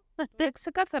διαφορετικό.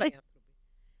 Ξεκάθαρα.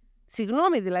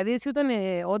 Συγγνώμη, δηλαδή, εσύ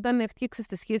όταν έφτιαξες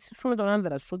τη σχέση σου με τον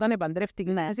άντρα σου, όταν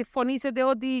επαντρεύτηκες, να συμφωνήσετε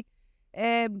ότι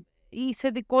είσαι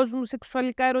δικός μου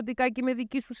σεξουαλικά ερωτικά και με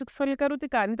δική σου σεξουαλικά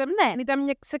ερωτικά. Ήταν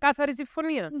μια ξεκάθαρη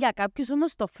συμφωνία. Για κάποιους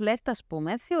όμως το φλερτ, ας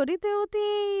πούμε, θεωρείται ότι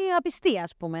απιστία,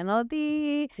 ας πούμε. Ότι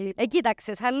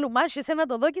κοίταξες αλλού, μάχεσαι να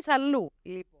το δώκεις αλλού.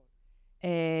 Λοιπόν.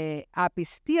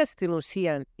 Απιστία στην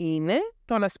ουσία είναι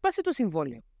το να σπάσει το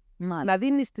συμβόλαιο. Να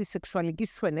δίνεις τη σεξουαλική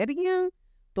σου ενέργεια,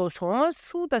 το σώμα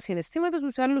σου, τα συναισθήματα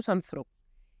σου σε άλλους ανθρώπους.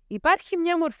 Υπάρχει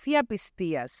μια μορφή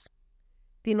απιστίας,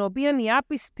 την οποία οι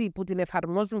άπιστοι που την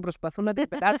εφαρμόζουν προσπαθούν να την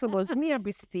περάσουν ως μια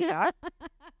απιστία.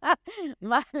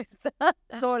 Μάλιστα.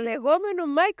 Το λεγόμενο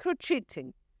micro-cheating,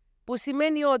 που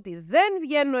σημαίνει ότι δεν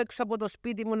βγαίνω έξω από το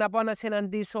σπίτι μου να πάω να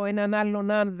συναντήσω έναν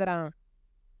άλλον άνδρα,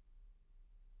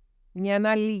 μια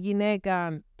άλλη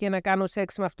γυναίκα και να κάνω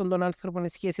σεξ με αυτόν τον άνθρωπο, σε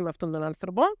σχέση με αυτόν τον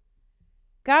άνθρωπο.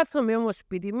 Κάθομαι όμως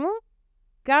σπίτι μου,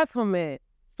 κάθομαι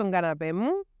στον καναπέ μου,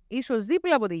 ίσως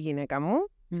δίπλα από τη γυναίκα μου,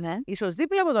 ίσως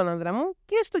δίπλα από τον άντρα μου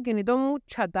και στο κινητό μου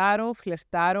τσατάρω,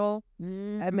 φλερτάρω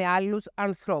με άλλους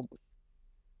ανθρώπους.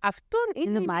 Αυτό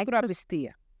είναι η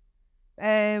μικροαπιστία.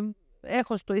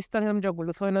 Έχω στο Instagram και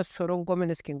ακολουθώ ένα σωρό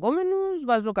κόμενες και κόμενους,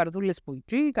 βάζω καρτούλες που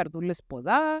εκεί, καρτούλες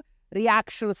ποδά,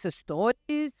 reactions σε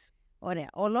stories. Ωραία.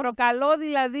 Προκαλώ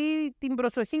δηλαδή την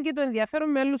προσοχή και το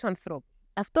ενδιαφέρον με άλλους ανθρώπους.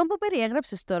 Αυτό που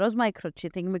περιέγραψες τώρα ως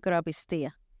micro-cheating,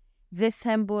 μικροαπιστία, δεν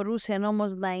θα μπορούσε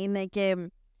όμως να είναι και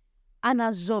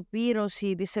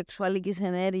αναζωπήρωση της σεξουαλικής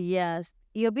ενέργειας,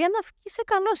 η οποία να βγει σε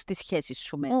καλό στη σχέση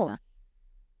σου μέσα.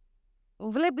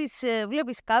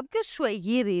 Βλέπεις κάποιον, σου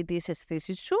εγείρει τις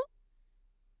αισθήσεις σου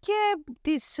και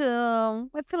τις,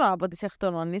 θέλω να πω τις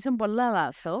εκτονώνεις, είναι πολλά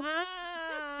λάθο.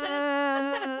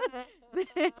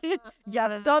 Γι'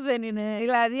 αυτό δεν είναι.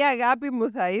 Δηλαδή, αγάπη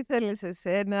μου, θα ήθελες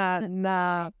εσένα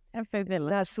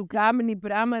να σου κάνει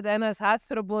πράγματα ένας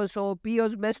άνθρωπος ο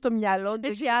οποίος μέσα στο μυαλό του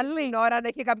έχει άλλη την ώρα να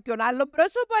έχει κάποιον άλλο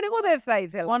πρόσωπο, εγώ δεν θα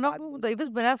ήθελα. Μόνο που το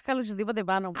είπες μπορεί να βγάλω οτιδήποτε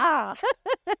πάνω μου.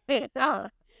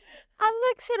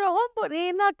 Αλλά ξέρω εγώ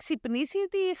μπορεί να ξυπνήσει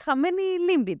τη χαμένη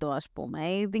λίμπητο, ας πούμε,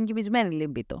 ή την κοιμισμένη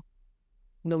λίμπητο.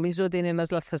 Νομίζω ότι είναι ένας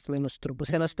λαθασμένος τρόπος.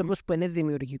 Ένας τρόπος που είναι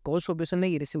δημιουργικός, ο οποίος είναι να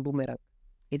γυρίσει μπούμεραγκ.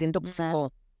 Γιατί είναι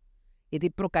τοξικό.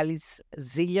 Γιατί προκαλείς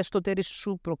ζήλια στο τέρι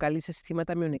σου, προκαλείς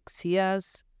αισθήματα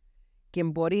μειονεξίας και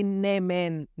μπορεί ναι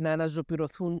μεν να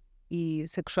αναζωπηρωθούν οι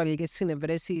σεξουαλικές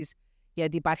συνευρέσεις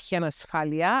γιατί υπάρχει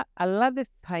ανασφάλεια, αλλά δεν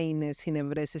θα είναι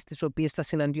συνευρέσεις τις οποίες θα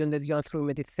συναντιόνται δύο άνθρωποι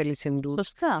με τη θέληση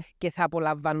τους και θα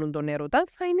απολαμβάνουν τον έρωτα.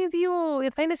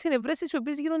 Θα είναι συνευρέσεις οι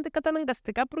οποίες γίνονται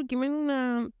καταναγκαστικά προκειμένου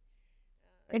να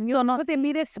Οπότε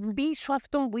μοίρες πίσω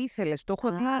αυτόν που ήθελες. Το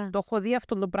έχω δει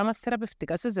αυτό το πράγμα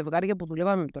θεραπευτικά σε ζευγάρια που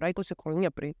δουλεύαμε τώρα 20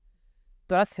 χρόνια πριν.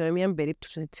 Τώρα θυμάμαι μια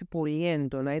περίπτωση έτσι πολύ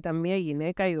έντονα. Ήταν μια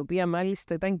γυναίκα η οποία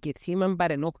μάλιστα ήταν και θύμα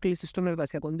παρενόχλησης στον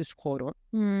εργασιακό της χώρο.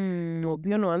 Το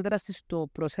οποίο ο άντρας της το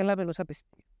προσέλαβε ως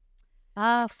απιστία.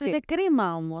 Αυτό είναι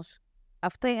κρίμα όμως.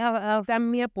 Ήταν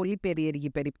μια πολύ περίεργη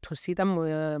περίπτωση.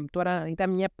 Ήταν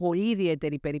μια πολύ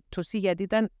ιδιαίτερη περίπτωση γιατί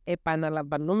ήταν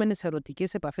επαναλαμβανόμενες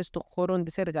ερωτικές επαφές στον χώρο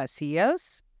της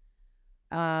εργασίας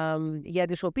για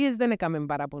τις οποίες δεν έκαμε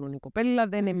παράπονο η κοπέλα,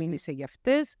 δεν μίλησε για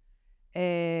αυτές.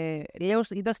 Λέω,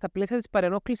 ήταν στα πλαίσια της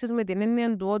παρενόχλησης με την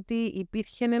έννοια του ότι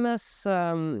υπήρχε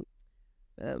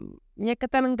μια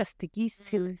καταναγκαστική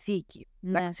συνθήκη.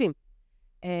 Εντάξει.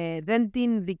 Δεν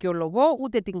την δικαιολογώ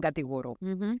ούτε την κατηγορώ.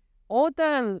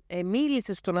 Όταν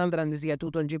μίλησε στον άντρα της για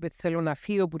τούτον και είπε θέλω να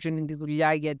φύγω που είναι τη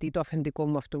δουλειά γιατί το αφεντικό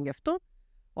μου αυτό και αυτό,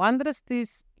 ο άντρας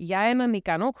της για έναν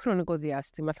ικανό χρονικό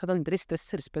διάστημα, θα ήταν 3,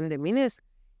 4, 5 μήνες,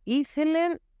 ήθελε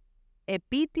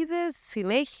επίτηδες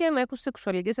συνέχεια να έχουν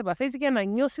σεξουαλικές επαφές για να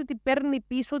νιώσει ότι παίρνει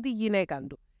πίσω τη γυναίκα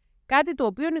του. κάτι το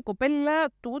οποίο η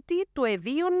κοπέλα τούτη το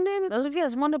ευίωνε. Ως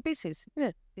βιασμό επίσης. Ναι.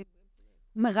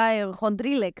 Μεγάλη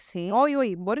χοντρή λέξη.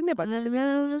 Όχι, μπορεί να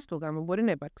υπάρξει. Στο γάμο, μπορεί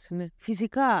να υπάρξει. Ναι.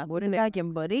 Φυσικά, και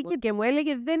μπορεί. Και μου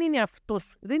έλεγε δεν είναι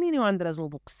αυτός, δεν είναι ο άντρας μου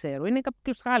που ξέρω, είναι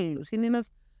κάποιος άλλος. Είναι ένας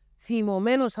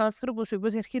θυμωμένος άνθρωπος ο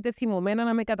οποίος έρχεται θυμωμένα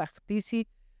να με κατακτήσει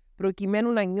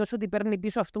προκειμένου να νιώσω ότι παίρνει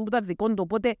πίσω αυτό που ήταν δικό του.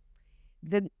 Οπότε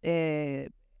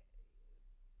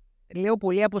λέω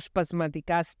πολύ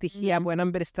αποσπασματικά στοιχεία από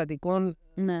έναν περιστατικό.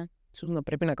 Ναι. Να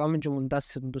πρέπει να κάνουμε και μοντάζ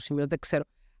σε το σημείο, δεν ξέρω.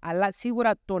 Αλλά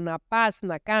σίγουρα το να πας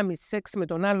να κάνεις σεξ με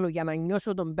τον άλλο για να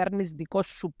νιώσω τον παίρνεις δικό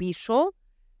σου πίσω,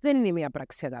 δεν είναι μια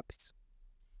πράξη αγάπης.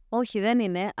 Όχι, δεν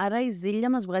είναι. Άρα η ζήλια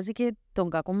μας βγάζει και τον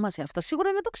κακό μας εαυτό. Σίγουρα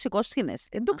είναι τοξικό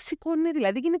συναίσθημα. Τοξικό, ναι,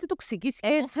 δηλαδή γίνεται τοξική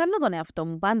σχέση. Θέλω τον εαυτό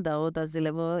μου πάντα όταν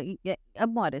ζηλεύω.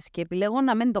 Μου αρέσει και επιλέγω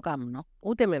να μην το κάνω.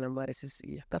 Ούτε εμένα μου αρέσει η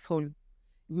ζήλια, καθόλου.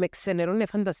 Με ξενερώνει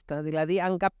φανταστά. Δηλαδή,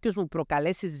 αν κάποιος μου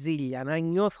προκαλέσει ζήλια, να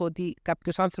νιώθω ότι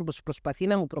κάποιος άνθρωπος προσπαθεί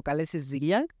να μου προκαλέσει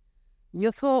ζήλια,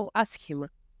 νιώθω άσχημα.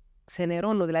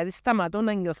 Ξενερώνω, δηλαδή σταματώ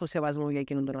να νιώθω σεβασμό για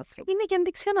εκείνον τον άνθρωπο. Είναι και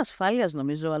ένδειξη ανασφάλειας,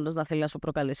 νομίζω, ο άλλος να θέλει να σου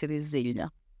προκαλέσει τη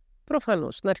ζήλια.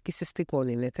 Προφανώς, ναρκισσιστικό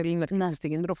είναι. Θέλει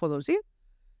ναρκισσιστική τροφοδοσία.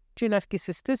 Και οι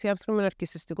ναρκισσιστές, οι άνθρωποι με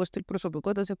ναρκισσιστικό στυλ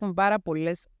προσωπικότητας έχουν πάρα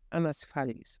πολλές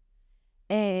ανασφάλειες.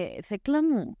 Θέκλα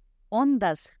μου,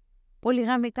 όντας,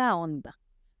 πολυγαμικά όντα,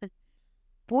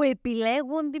 που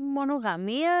επιλέγουν τη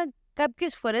μονογαμία,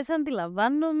 κάποιες φορές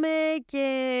αντιλαμβάνομαι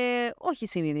και όχι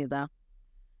συνείδητα.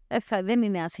 Δεν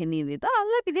είναι ασυνείδητα,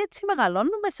 αλλά επειδή έτσι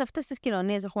μεγαλώνουμε, σε αυτές τις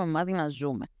κοινωνίες έχουμε μάθει να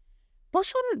ζούμε.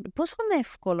 Πόσο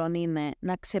εύκολο είναι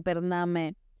να ξεπερνάμε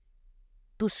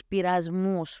τους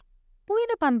πειρασμούς που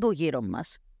είναι παντού γύρω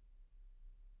μας?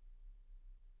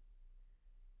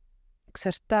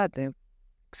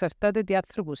 Εξαρτάται τι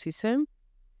άνθρωπος είσαι,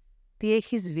 τι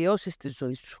έχεις βιώσει στη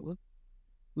ζωή σου,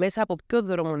 μέσα από ποιο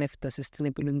δρόμο έφτασες στην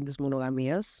επιλογή της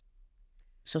μονογαμίας.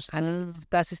 Σωστά. Αν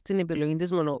φτάσεις στην επιλογή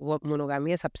της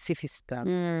μονογαμίας αψήφιστα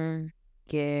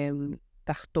και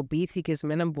τακτοποιήθηκες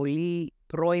με έναν πολύ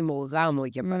πρώιμο γάμο,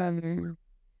 για παράδειγμα,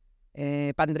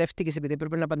 παντρεύτηκες επειδή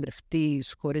έπρεπε να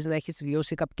παντρευτείς, χωρίς να έχεις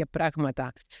βιώσει κάποια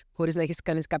πράγματα, χωρίς να έχεις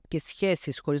κάνει κάποιες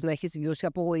σχέσεις, χωρίς να έχεις βιώσει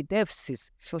απογοητεύσεις,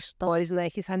 χωρίς να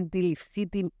έχεις αντιληφθεί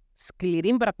την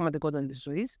σκληρή πραγματικότητα της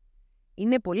ζωής,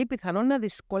 είναι πολύ πιθανό να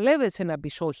δυσκολεύεσαι να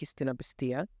πεις όχι στην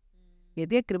απιστία,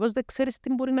 γιατί ακριβώς δεν ξέρεις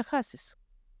τι μπορεί να χάσεις.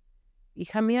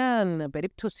 Είχα μια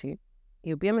περίπτωση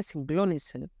η οποία με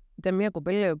συγκλώνησε. Ήταν μια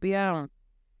κοπέλα η οποία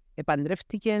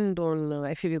επαντρεύτηκε τον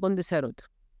εφηβικό της έρωτα.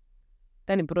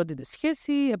 Ήταν η πρώτη της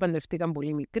σχέση, επαντρευτήκαν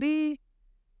πολύ μικρή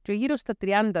και γύρω στα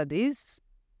 30 της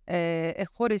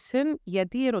εχώρισε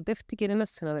γιατί ερωτεύτηκε έναν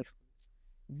συναδέλφο.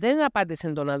 Δεν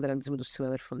απάντησε τον άντρα της με τον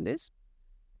συναδέλφο της.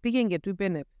 Πήγαινε και του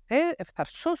είπε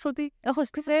ευθαρσώς ότι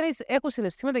έχω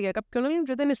συναισθήματα για κάποιον άλλον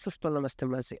και δεν είναι σωστό να είμαστε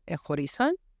μαζί.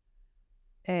 Εχωρίσαν.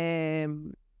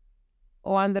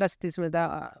 Ο άντρας της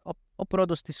μετά, ο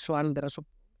πρώτος της ο άντρας, ο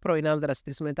πρώην άντρας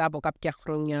της μετά από κάποια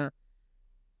χρόνια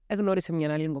εγνώρισε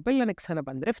μια άλλη κοπέλα,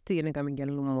 ξαναπαντρεύτηκε, έκαμε και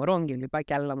άλλο μωρό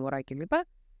και άλλα μωρά κλπ.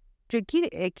 Και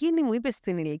εκείνη μου είπε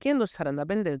στην ηλικία των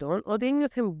 45 ετών ότι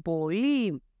ένιωθε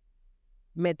πολύ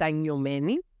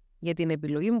μετανιωμένη για την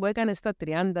επιλογή που έκανε στα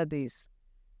 30 της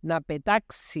να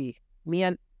πετάξει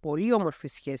μια πολύ όμορφη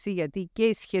σχέση, γιατί και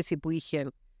η σχέση που είχε,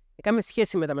 έκαμε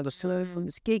σχέση μετά με τον συνάδελφο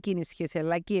της, και εκείνη η σχέση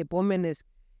αλλά και οι επόμενες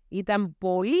ήταν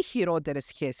πολύ χειρότερες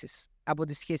σχέσεις από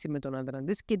τη σχέση με τον άντρα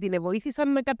της και την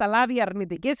βοήθησαν να καταλάβει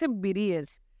αρνητικές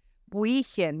εμπειρίες που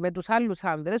είχε με τους άλλους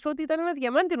άνδρες, ότι ήταν ένα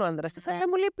διαμάντινο άντρας της, αλλά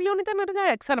μου λέει πλέον ήταν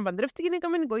αργά, ξαναπαντρεύτηκε,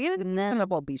 έκαμε οικογένεια, δεν ήθελα να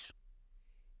πάω πίσω.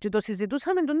 Και το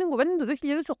συζητούσαμε τον κουβέντα του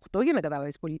 2008 για να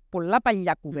καταλάβεις, πολλά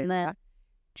παλιά κουβέντα. Ναι.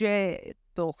 Και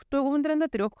το 8 εγώ ήμουν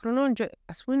 33 χρονών και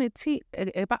ας πούμε έτσι,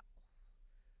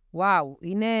 wow,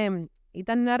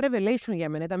 ήταν ένα revelation για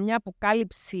μένα, ήταν μια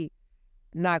αποκάλυψη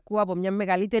να ακούω από μια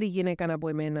μεγαλύτερη γυναίκα από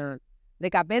εμένα,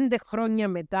 15 χρόνια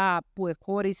μετά που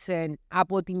εχώρισε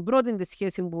από την πρώτη της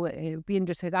σχέση που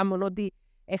πήγαινε σε γάμον, ότι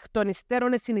εκ των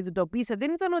υστέρων συνειδητοποίησε,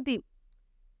 δεν ήταν ότι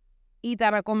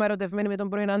ήταν ακόμα ερωτευμένη με τον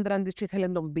πρώην άντρα της και ήθελε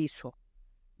τον πίσω.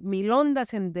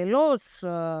 Μιλώντας εντελώς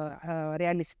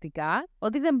ρεαλιστικά,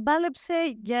 ότι δεν πάλεψε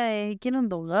για εκείνον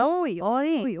τον γάμο.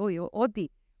 Όχι.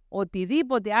 Ότι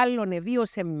οτιδήποτε άλλον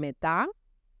εβίωσε μετά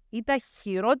ήταν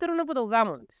χειρότερο από τον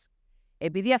γάμο της.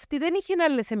 Επειδή αυτή δεν είχε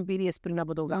άλλες εμπειρίες πριν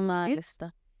από τον γάμο της,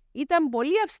 ήταν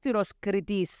πολύ αυστηρός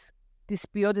κριτής της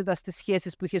ποιότητας της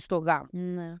σχέσης που είχε στο γάμο.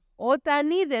 Ναι. Όταν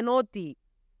είδαν ότι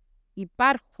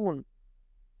υπάρχουν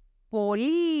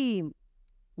πολύ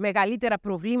μεγαλύτερα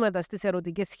προβλήματα στις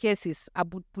ερωτικές σχέσεις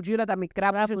που γύρω τα μικρά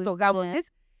που είχε στο γάμο της,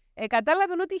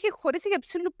 κατάλαβαν ότι είχε χωρίσει για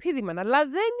ψηλό πήδημα, αλλά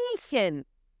δεν είχε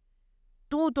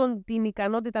τούτον την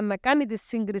ικανότητα να κάνει τη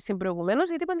σύγκριση προηγουμένως,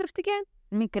 γιατί παντρευτήκε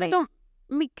Μικρή.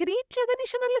 μικρή και δεν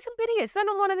είχε άλλες εμπειρίες. Ήταν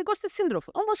ο μοναδικός της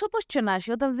σύντροφος. Όμως όπως και να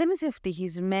έχει, όταν δεν είσαι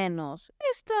ευτυχισμένος,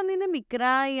 έστω αν είναι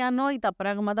μικρά ή ανόητα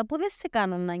πράγματα που δεν σε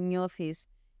κάνουν να νιώθεις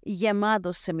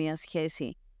γεμάτος σε μια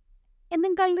σχέση, είναι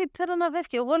καλύτερο να δεύει.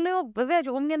 Εγώ λέω, βέβαια, και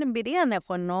εγώ μια εμπειρία να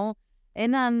έχω, εννοώ,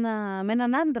 με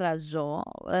έναν άντρα ζω.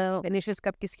 Δεν είχες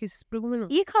κάποιες σχέσεις προηγουμένως?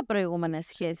 Είχα προηγούμενες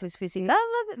σχέσεις φυσικά,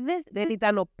 αλλά Δεν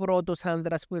ήταν ο πρώτος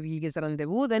άντρας που βγήκες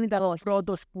ραντεβού, δεν ήταν ο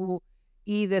πρώτος που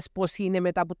είδες πώς είναι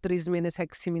μετά από 3 μήνες,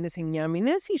 6 μήνες, 9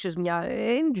 μήνες. Είχες μια.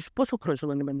 Πόσο χρόνο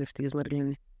όταν παντρευτήκες,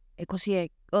 Μαριλένη? 26.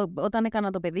 Όταν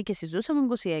έκανα το παιδί και συζούσαμε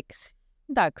 26.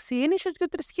 Εντάξει, είναι είχες 2-3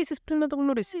 σχέσεις πριν να το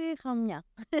γνωρίσεις. Είχα μια.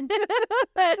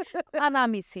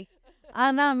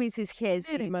 Ανάμιση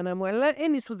σχέση. Μάνα μου, αλλά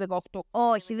δεν ήσουν 18.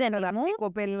 Όχι, δεν Ήταν αυτή η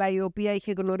κοπέλα η οποία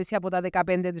είχε γνωρίσει από τα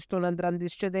 15 της τον άντρα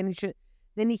της και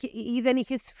δεν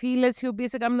είχες φίλες οι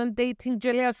οποίες έκαναν dating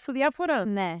και λέει σου διάφορα.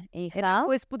 Ναι, είχα.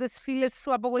 Εννοείς που τις φίλες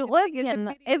σου απογοητεύτηκες.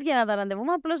 Εγώ έβγαινα τα ραντεβού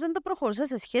μου, απλώς δεν το προχωρούσα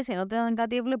σε σχέση. Ενώ όταν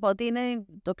κάτι έβλεπα ότι είναι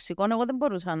τοξικό, εγώ δεν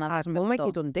μπορούσα να δεσμευτώ. Ακόμα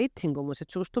και τον dating όμως,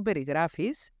 έτσι όπως το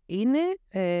περιγράφεις, είναι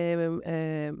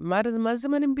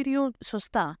μάζεμα εμπειριών.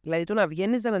 Σωστά. Δηλαδή το να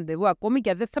βγαίνεις ραντεβού, ακόμη και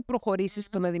αν δεν θα προχωρήσεις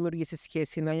στο να δημιουργήσεις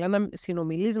σχέση, αλλά να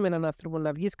συνομιλείς με έναν άνθρωπο,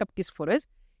 να βγεις κάποιες φορές,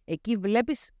 εκεί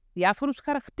βλέπεις διάφορους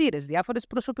χαρακτήρες, διάφορες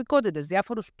προσωπικότητες,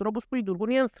 διάφορους τρόπους που λειτουργούν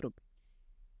οι άνθρωποι.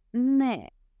 Ναι.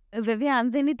 Βέβαια,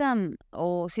 αν δεν ήταν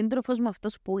ο σύντροφος μου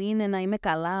αυτός που είναι να είμαι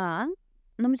καλά,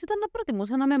 νομίζω ήταν να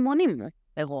προτιμούσα να είμαι μόνη μου,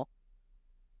 εγώ.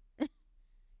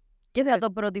 Και θα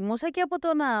το προτιμούσα και από το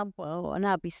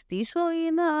να απιστήσω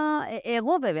ή να.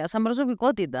 Εγώ, βέβαια, σαν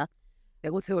προσωπικότητα.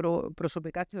 Εγώ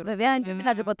προσωπικά θεωρώ. Βέβαια, δεν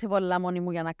πειράζει ποτέ πολλά μόνη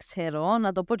μου για να ξέρω,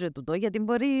 να το πω και τούτο, γιατί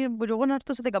μπορεί εγώ να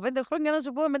έρθω σε 15 χρόνια να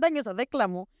σου πω μετά νιώσα Θέκλα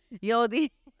μου.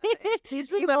 Γιατί.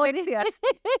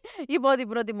 Είπα ότι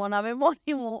προτιμώ να είμαι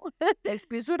μόνη μου.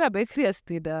 Ελπίζω να μην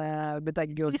χρειαστεί να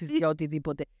μετανιώσεις για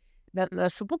οτιδήποτε. Να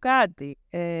σου πω κάτι.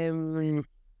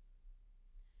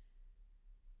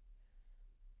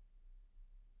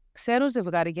 Ξέρω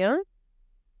ζευγάρια.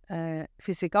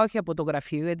 Φυσικά όχι από το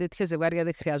γραφείο, γιατί τέτοια ζευγάρια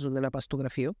δεν χρειάζονται να πας στο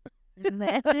γραφείο.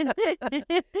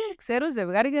 Ξέρω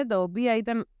ζευγάρια τα οποία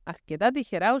ήταν αρκετά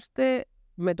τυχερά ώστε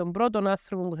με τον πρώτον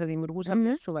άνθρωπο που θα δημιουργούσαν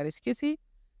μια σοβαρή σχέση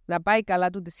να πάει καλά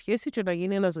του τη σχέση και να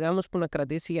γίνει ένας γάμος που να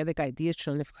κρατήσει για δεκαετίες και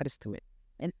να είναι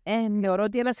ευχαριστημένο. Θεωρώ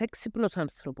ότι ένας έξυπνος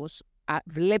άνθρωπος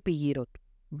βλέπει γύρω του,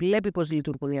 βλέπει πώς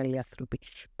λειτουργούν οι άλλοι άνθρωποι,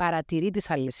 παρατηρεί τις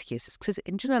άλλες σχέσεις. Ξέρεις,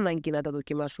 δεν είναι ανάγκη να τα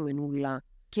δοκιμάσουμε νουλά.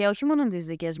 Και όχι μόνο τις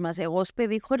δικές μας. Εγώ ως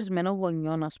παιδί χωρισμένο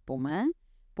γονιών, ας πούμε,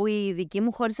 που η δική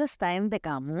μου χώρισα στα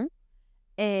 11 μου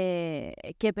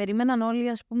και περίμεναν όλοι,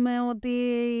 ας πούμε, ότι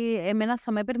εμένα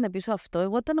θα με έπαιρνε πίσω αυτό.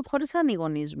 Εγώ όταν χώρισαν οι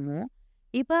γονείς μου,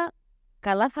 είπα,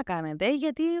 καλά θα κάνετε,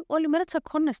 γιατί όλη μέρα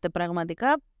τσακώνεστε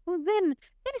πραγματικά. Δεν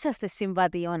είσαστε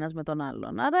συμβατοί ο ένας με τον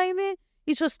άλλον. Άρα είναι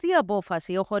η σωστή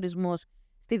απόφαση ο χωρισμός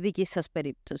στη δική σας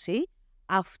περίπτωση.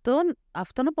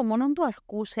 Αυτόν από μόνον του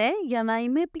αρκούσε για να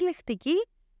είμαι επιλεκτική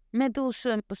με τους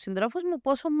συντρόφους μου,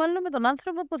 πόσο μάλλον με τον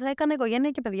άνθρωπο που θα έκανε οικογένεια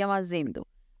και παιδιά μαζί του.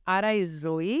 Άρα η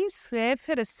ζωή σου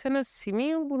έφερε σε ένα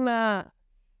σημείο που να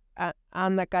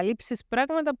ανακαλύψεις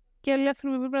πράγματα και άλλοι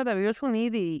άνθρωποι πρέπει να τα βιώσουν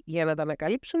ήδη για να τα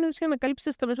ανακαλύψουν, ή να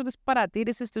ανακαλύψεις τα μέσω της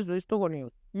παρατήρησης της ζωής του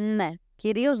γονιού. Ναι,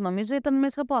 κυρίως νομίζω ήταν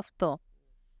μέσα από αυτό.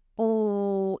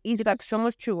 Κοιτάξτε,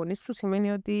 όμως και οι γονείς σου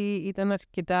σημαίνει ότι ήταν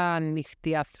αρκετά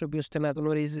ανοιχτοί άνθρωποι ώστε να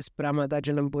γνωρίζεις πράγματα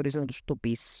και να μπορείς να τους το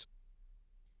πεις.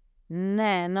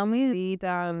 Ναι, νομίζω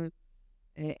ήταν.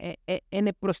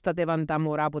 Είναι προστατεύαν τα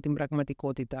μωρά από την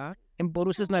πραγματικότητα.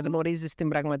 Μπορούσες να γνωρίζεις την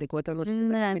πραγματικότητα,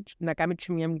 να κάνεις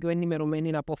μια πιο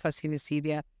ενημερωμένη απόφαση εσύ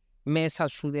ίδια μέσα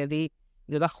σου. Δηλαδή,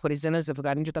 όταν χωρίζει ένα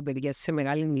ζευγάρι και τα παιδιά σε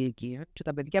μεγάλη ηλικία, και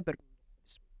τα παιδιά περνούν.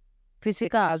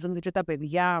 Φυσικά. Χρειάζονται και τα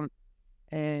παιδιά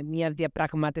μια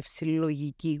διαπραγμάτευση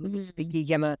λογική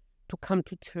για να to come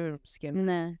to terms.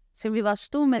 Ναι.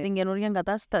 Συμβιβαστούμε την καινούργια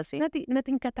κατάσταση. Να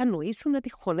την κατανοήσουν, να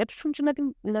τη χωνέψουν και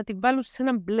να την βάλουν σε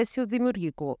ένα πλαίσιο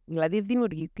δημιουργικό. Δηλαδή,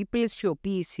 δημιουργική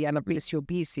πλαισιοποίηση,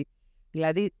 αναπλαισιοποίηση.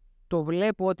 Δηλαδή, το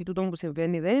βλέπω ότι τούτο που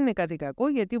συμβαίνει δεν είναι κάτι κακό,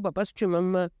 γιατί ο παπάς και η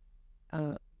μάμα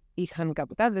είχαν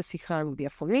καπτάδες, είχαν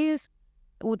διαφωνίες.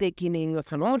 Ούτε εκείνοι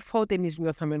νιώθαν όμορφα, ούτε εμείς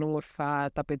νιώθαμε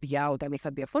όμορφα τα παιδιά όταν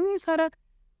είχαν διαφωνίες. Άρα,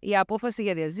 η απόφαση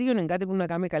για διαζύγιο είναι κάτι που να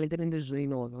κάνει καλύτερη τη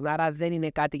ζωή όλων. Άρα, δεν είναι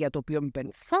κάτι για το οποίο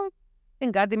μπενθώ.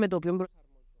 Είναι κάτι με το οποίο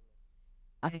προσαρμόζομαι.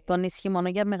 Αυτό ισχύει μόνο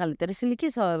για μεγαλύτερες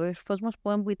ηλικίες. Ο αδερφός μας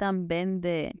που ήταν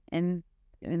 5,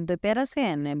 το πέρασε.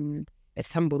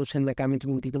 Θα μπορούσε να κάνει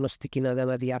τη γνωστική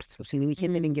αναδιάρθρωση. Είχε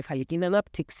την εγκεφαλική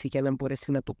ανάπτυξη για να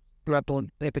μπορέσει να το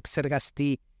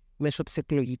επεξεργαστεί μέσω της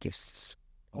εκλογήκευσης.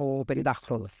 Ο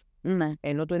 50χρονος. Ναι.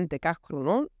 Ενώ το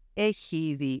 11χρονο έχει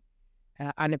ήδη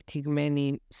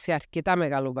ανεπτυγμένη σε αρκετά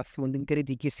μεγάλο βαθμό την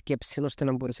κριτική σκέψη, ώστε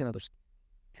να μπορέσει να το στείλει.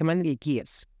 Θέμα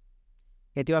ηλικίας.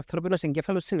 Γιατί ο ανθρώπινος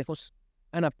εγκέφαλος συνεχώς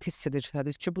αναπτύσσεται και θα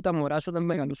δεις και που τα μωρά σου όταν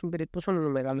μεγαλώσουν περίπου πόσο είναι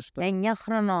μεγάλος. 9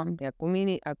 χρονών.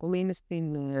 Ακόμη είναι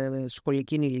στην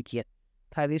σχολική ηλικία.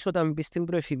 Θα δεις όταν μπει στην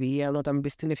προεφηβεία, όταν μπει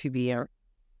στην εφηβεία,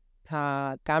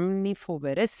 θα κάνει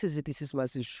φοβερές συζητήσεις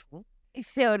μαζί σου.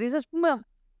 Θεωρείς, ας πούμε,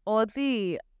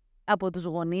 ότι από τους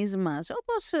γονείς μας,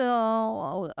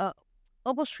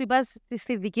 όπως σου είπα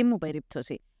στη δική μου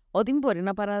περίπτωση, ότι μπορεί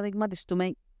να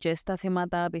παραδειγματιστούμε και στα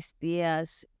θέματα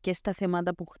απιστίας και στα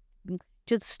θέματα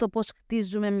και στο πώς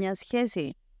χτίζουμε μια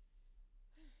σχέση.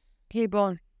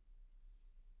 Λοιπόν,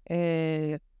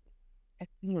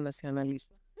 θέλω να σε αναλύσω.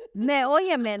 Ναι,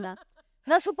 όχι εμένα.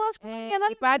 Να σου πω, για να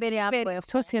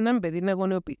υπάρχει έναν παιδί να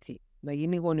γονεοποιηθεί, να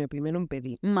γίνει γονεοποιημένο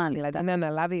παιδί. Μάλιστα. Δηλαδή να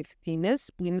αναλάβει ευθύνες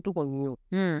που είναι του γονιού.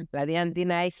 Δηλαδή αντί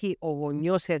να έχει ο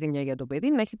γονιός έγνοια για το παιδί,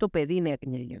 να έχει το παιδί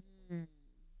έγνοια για το.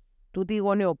 Τούτη η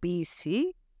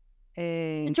γονεοποίηση.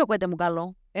 Δεν τσοκουέται μου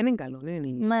καλό. Είναι καλό,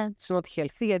 ναι. It's not healthy,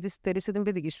 γιατί στερείσαι την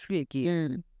παιδική σου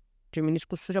ηλικία. Και μην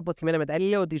είσαι αποθυμένα μετά.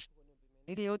 Λέω ότι σου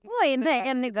γονεοποιημένη. Όχι, ναι,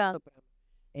 γενικά.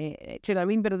 Και να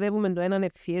μην μπερδεύουμε το έναν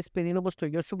ευφυές παιδί όπως το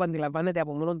γιο σου που αντιλαμβάνεται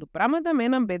από μόνο του πράγματα με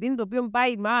έναν παιδί το οποίο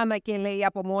πάει η μάνα και λέει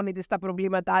από μόνη της τα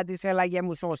προβλήματά της, έλα γε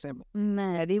μου σώσε με.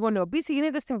 Ναι. Δηλαδή η γονεοποίηση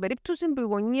γίνεται στην περίπτωση που οι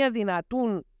γονείς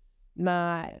αδυνατούν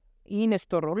να είναι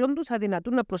στο ρόλο τους,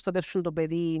 αδυνατούν να προστατεύσουν το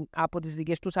παιδί από τις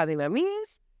δικές τους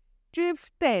αδυναμίες και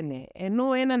φταίνε.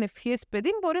 Ενώ έναν ευφυές παιδί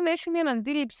μπορεί να έχει μια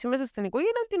αντίληψη μέσα στην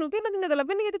οικογένεια την οποία να την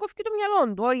καταλαβαίνει γιατί κόφει το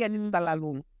μυαλό του, όχι γιατί του τα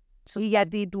λαλούν. Ή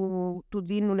γιατί του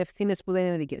δίνουν ευθύνες που δεν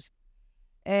είναι δικές του.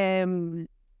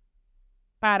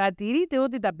 Παρατηρείτε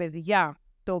ότι τα παιδιά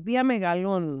τα οποία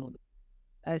μεγαλώνουν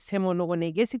σε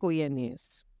μονογονεϊκές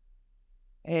οικογένειες,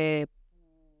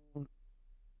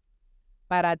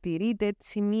 παρατηρείτε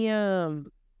έτσι μία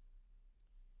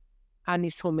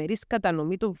ανισομερής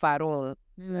κατανομή των βαρών.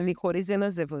 Δηλαδή χωρίζει ένα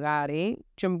ζευγάρι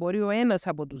και μπορεί ο ένας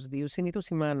από τους δύο, συνήθως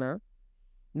η μάνα,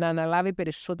 να αναλάβει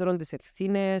περισσότερο τις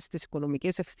ευθύνες, τις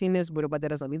οικονομικές ευθύνες. Μπορεί ο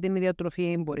πατέρας να μην δίνει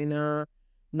διατροφή, μπορεί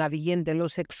να βγει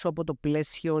εντελώς έξω από το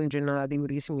πλαίσιο και να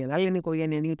δημιουργήσει μια άλλη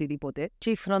οικογένεια ή οτιδήποτε. Και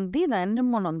η φροντίδα δεν είναι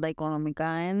μόνο τα οικονομικά,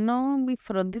 ενώ η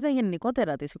φροντίδα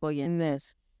γενικότερα της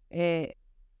οικογένειας.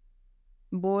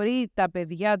 Μπορεί τα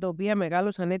παιδιά τα οποία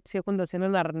μεγάλωσαν έτσι έχοντας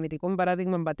έναν αρνητικό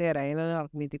παράδειγμα πατέρα, έναν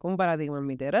αρνητικό παράδειγμα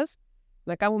μητέρας,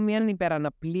 να κάνουν μια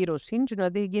υπεραναπλήρωση και να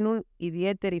γίνουν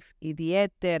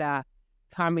ιδιαίτερα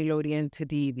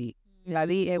family-oriented ήδη.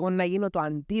 Δηλαδή, εγώ να γίνω το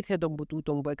αντίθετο από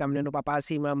τούτο που έκανε ο παπάς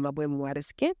ή η μάμα που μου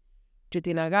άρεσκε και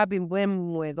την αγάπη που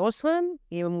μου έδωσαν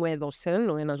ή μου έδωσαν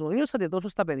ο ένας γονιός θα τη δώσω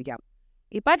στα παιδιά.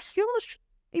 Υπάρχει όμως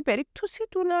η περίπτωση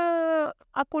του να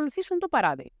ακολουθήσουν το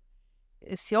παράδειγμα.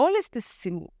 Σε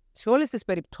όλες τις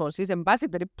περιπτώσεις, εν πάση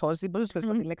περιπτώσει, μπορείς να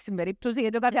πω τη λέξη περίπτωση,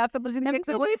 γιατί ο κάθε άνθρωπος είναι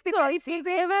ξεχωριστικό.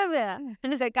 Βέβαια.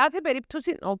 Σε κάθε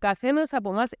περίπτωση, ο καθένας από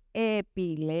εμάς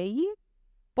επιλέγει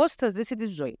πώς θα ζήσει τη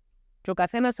ζωή. Και ο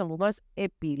καθένας από εμάς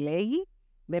επιλέγει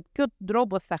με ποιο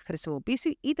τρόπο θα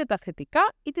χρησιμοποιήσει είτε τα θετικά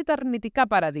είτε τα αρνητικά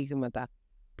παραδείγματα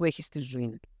που έχει στη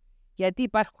ζωή. Γιατί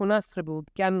υπάρχουν άνθρωποι που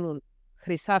πιάνουν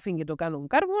χρυσάφι και το κάνουν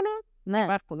κάρβουνο,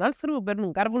 υπάρχουν άνθρωποι που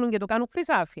παίρνουν κάρβουνο και το κάνουν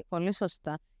χρυσάφι. Πολύ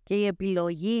σωστά. Και η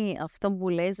επιλογή, αυτό που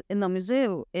λες,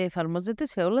 νομίζω εφαρμόζεται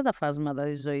σε όλα τα φάσματα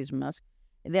της ζωής μας.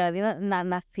 Δηλαδή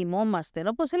να θυμόμαστε,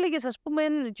 όπως έλεγες ας πούμε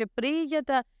και πριν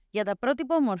για τα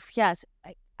πρότυπα ομορφιάς.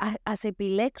 Ας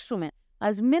επιλέξουμε,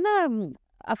 ας μην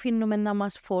αφήνουμε να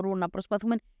μας φορούν, να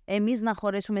προσπαθούμε εμείς να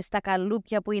χωρέσουμε στα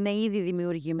καλούπια που είναι ήδη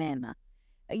δημιουργημένα.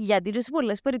 Γιατί σε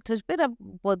πολλές περιπτώσεις,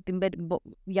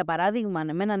 για παράδειγμα,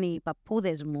 εμένα οι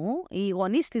παππούδες μου, οι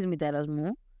γονείς της μητέρας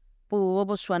μου, που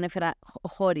όπως σου ανέφερα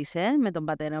χώρισε με τον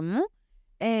πατέρα μου,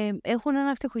 έχουν ένα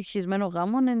ευτυχισμένο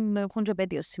γάμο, έχουν και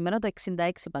επέτειο σήμερα, το 66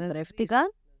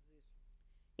 παντρεύτηκαν.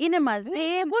 Είναι μαζί.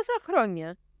 Πόσα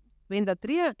χρόνια? 53?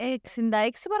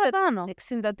 66 παραπάνω.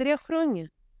 63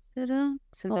 χρόνια.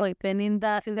 Όχι, 57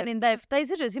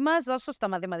 είσαι και εσύ μας δώσω στα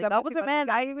μαθηματικά, όπως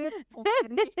εμένα.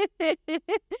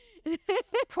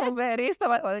 Φοβερή στα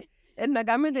μαθηματικά. Να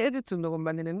κάνετε έτσι το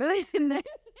κομπάνι, ναι.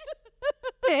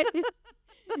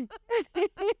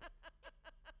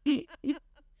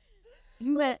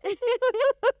 Ναι.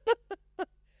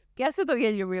 Πιάσε το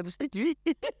γέλιο μου για τους τέτοιους.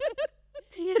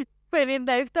 57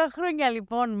 χρόνια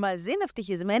λοιπόν μαζί,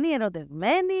 ευτυχισμένοι,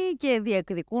 ερωτευμένοι και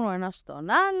διεκδικούν ο ένας τον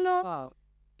άλλο.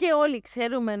 Και όλοι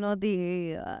ξέρουμε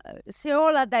ότι σε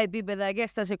όλα τα επίπεδα και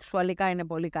στα σεξουαλικά είναι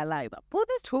πολύ καλά οι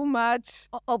παππούδες. Too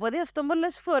much. Οπότε αυτό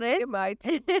πολλές φορές...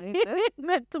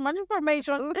 Too much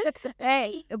information.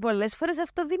 Πολλές φορές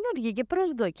αυτό δημιουργεί και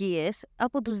προσδοκίες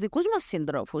από τους δικούς μας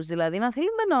σύντροφους. Δηλαδή να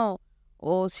θέλουμε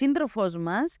ο σύντροφος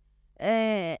μας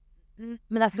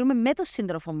να θέλουμε με τον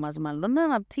σύντροφο μας, μάλλον, να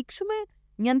αναπτύξουμε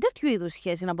μια τέτοιου είδους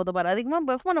σχέση από το παράδειγμα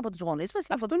που έχουμε από τους γονείς μας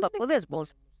και από τους παππούδες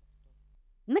μας.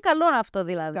 Είναι καλό αυτό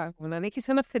δηλαδή. Να έχεις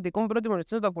ένα θετικό πρότυπο να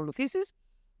το ακολουθήσεις,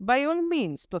 by all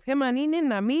means. Το θέμα είναι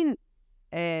να μην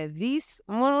δεις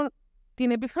μόνο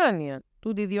την επιφάνεια.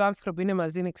 Τούτοι οι δύο άνθρωποι είναι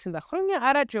μαζί 60 χρόνια,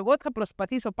 άρα και εγώ θα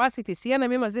προσπαθήσω πάση θυσία να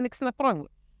είμαι μαζί 60 χρόνια.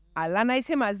 Αλλά να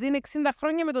είσαι μαζί 60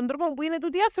 χρόνια με τον τρόπο που είναι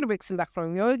τούτοι οι άνθρωποι 60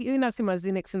 χρόνια, όχι να είσαι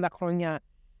μαζί 60 χρόνια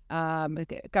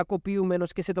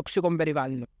κακοποιούμενος και σε τοξικό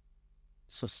περιβάλλον.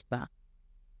 Σωστά.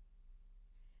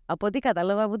 Από ό,τι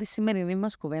κατάλαβα από τη σημερινή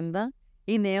μας κουβέντα,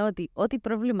 είναι ότι ό,τι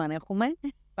πρόβλημα έχουμε,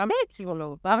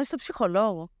 πάμε στο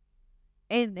ψυχολόγο.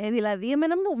 Δηλαδή,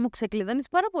 εμένα μου ξεκλειδώνεις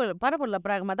πάρα πολλά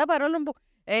πράγματα, παρόλο που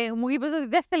μου είπες ότι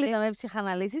δεν θέλει να με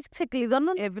ψυχαναλύσεις,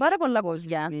 ξεκλειδώνουν πάρα πολλά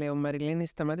κοζιά. Λέω, Μαριλένη,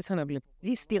 σταμάτησα να βλέπω.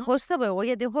 Δυστυχώς θα πω εγώ,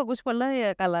 γιατί έχω ακούσει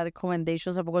πολλά καλά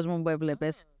recommendations από κόσμο που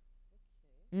έβλεπες.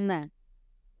 Ναι.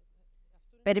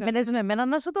 Περίμενες με εμένα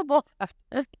να σου το πω.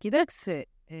 Κοίταξε,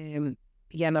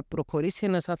 για να προχωρήσει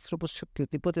ένας άνθρωπος σε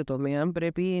οποιοδήποτε τομέα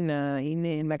πρέπει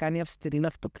να κάνει αυστηρή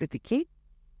αυτοκριτική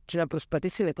και να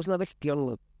προσπαθήσει συνεχώς να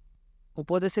βελτιώνει.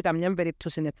 Οπότε σε καμιά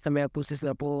περίπτωση δεν θα με ακούσεις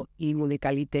να πω ήμουν η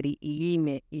καλύτερη ή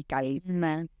είμαι η καλύτερη.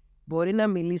 Ναι. Μπορεί να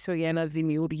μιλήσω για ένα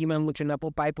δημιούργημα μου και να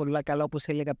πω πάει πολύ καλά, όπως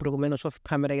έλεγα προηγουμένως off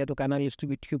camera για το κανάλι στο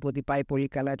YouTube, ότι πάει πολύ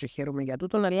καλά και χαίρομαι για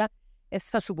τούτον, αλλά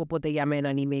θα σου πω ποτέ για μένα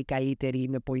αν είμαι η καλύτερη ή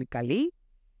είμαι πολύ καλή,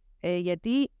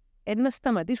 γιατί να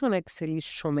σταματήσω να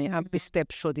εξελίσσομαι αν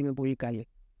πιστέψω ότι είμαι πολύ καλή.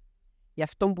 Γι'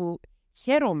 αυτό που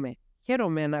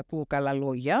χαίρομαι να ακούω καλά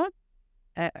λόγια.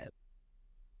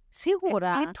 Σίγουρα.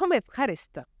 Εκπλήττομαι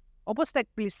ευχάριστα. Όπως τα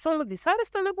εκπλησώνω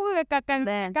δυσάρεστα να ακούω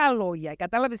κακά λόγια.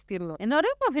 Κατάλαβες τι εννοώ. Είναι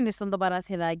ωραίο που αφήνεις τον το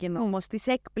παραθυράκι όμως της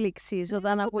έκπληξης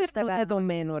όταν ακούς τα καλά.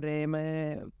 Δεδομένο ρε.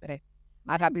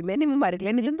 Αγαπημένη μου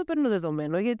Μαριλένη, δεν το παίρνω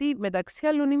δεδομένο, γιατί μεταξύ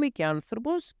άλλων είμαι και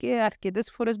άνθρωπος και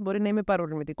αρκετές φορές μπορεί να είμαι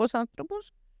παρορμητικός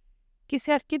άνθρωπος και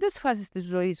σε αρκετές φάσεις της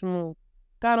ζωής μου,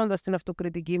 κάνοντας την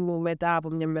αυτοκριτική μου μετά από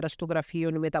μια μέρα στο γραφείο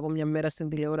ή μετά από μια μέρα στην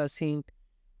τηλεόραση,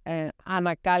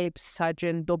 ανακάλυψα και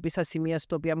εντόπισα σημεία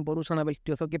στα οποία μπορούσα να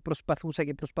βελτιωθώ και προσπαθούσα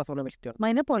και προσπαθώ να βελτιώσω. Μα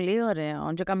είναι πολύ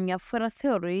ωραίο. Και καμιά φορά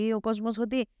θεωρεί ο κόσμος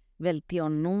ότι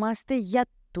βελτιωνούμαστε για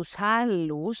τους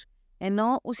άλλους,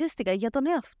 ενώ ουσιαστικά για τον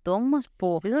εαυτό μας.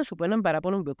 Θέλω να σου πω έναν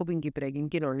παράπονο που έχω την κυπριακή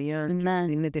κοινωνία. Ναι. Και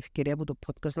δίνεται ευκαιρία από το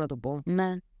podcast να το πω.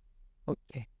 Ναι.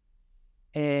 Okay.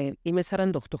 Είμαι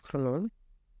 48 χρονών.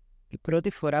 Η πρώτη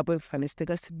φορά που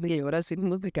εμφανίστηκα στην τηλεόραση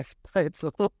ήμουν 17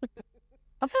 ετών.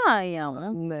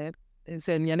 Ναι,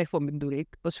 σε μια εκπομπή του ΡΙΚ.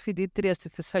 Ως φοιτήτρια στη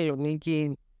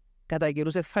Θεσσαλονίκη, κατά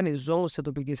καιρούς εμφανιζόμουν σε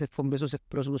τοπικές εκπομπές ως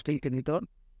εκπρόσωπος τηλεκριτών.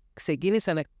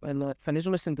 Ξεκίνησα να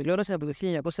εμφανίζομαι στην τηλεόραση από το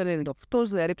 1998,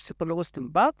 δηλαδή ψυχολόγος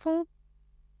στην Πάκο,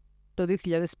 το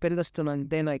 2005 στον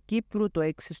Αντένα Κύπρου, το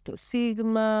 6 στο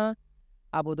Σίγμα,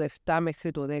 από το 7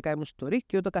 μέχρι το 10 ήμουν στο ΡΙΚ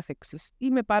και ούτω καθεξής.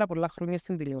 Είμαι πάρα πολλά χρόνια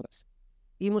στην τηλεόραση.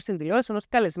 Ήμουν στην τηλεόραση ως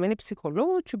καλεσμένη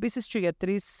ψυχολόγο και επίσης και για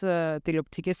 3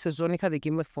 τηλεοπτικές σεζόν είχα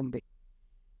δική μου εκπομπή.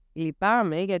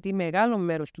 Λυπάμαι γιατί μεγάλο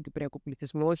μέρος του κυπριακού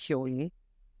πληθυσμού, όχι όλοι,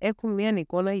 έχουν μια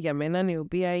εικόνα για μένα η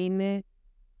οποία είναι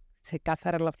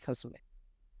ξεκάθαρα λαθασμένη.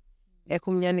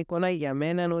 Έχουν μια εικόνα για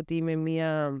μένα ότι είμαι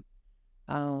μια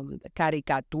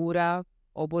καρικατούρα,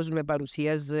 όπως με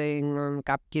παρουσίαζαν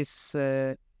κάποιες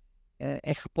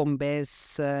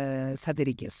εκπομπές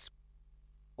σατυρικές.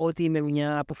 Ότι είμαι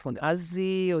μια που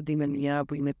φωνάζει, ότι είμαι μια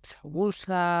που είναι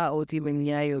ψαγούσα, ότι είμαι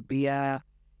μια η οποία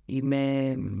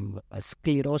είμαι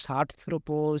σκληρός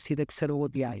άνθρωπος ή δεν ξέρω εγώ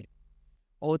τι άλλο.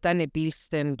 Όταν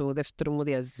επήλθε το δεύτερο μου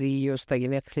διαζύγιο στα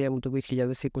γενέθλια μου το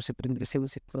 2020 πριν 3,5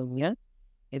 χρόνια,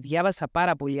 διάβασα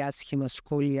πάρα πολύ άσχημα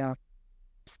σχόλια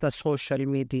στα social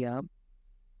media,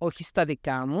 όχι στα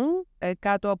δικά μου,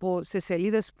 κάτω από σε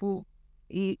σελίδες που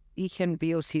είχαν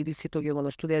πει ως είδηση το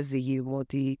γεγονός του διαζυγίου μου,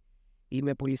 ότι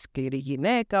είμαι πολύ σκληρή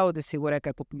γυναίκα, ότι σίγουρα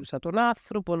κακοποιούσα τον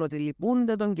άνθρωπο, ότι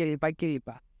λυπούνται τον κλπ.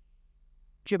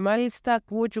 Και μάλιστα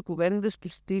ακούω και κουβέντες του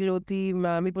στυλ ότι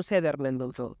μήπως έδερνε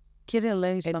τον δω. Κύριε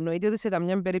Λέη, εννοείται ότι σε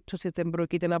καμιά περίπτωση δεν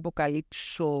πρόκειται να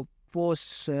αποκαλύψω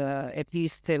πώς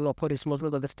επήλθε ο χωρισμός με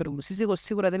τον δεύτερο μου σύζυγο.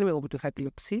 Σίγουρα δεν είμαι εγώ που το είχα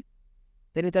επιλέξει.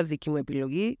 Δεν ήταν δική μου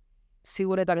επιλογή.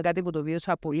 Σίγουρα ήταν κάτι που το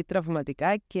βίωσα πολύ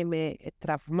τραυματικά και με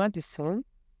τραυμάτισαν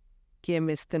και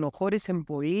με στενοχώρησε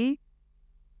πολύ.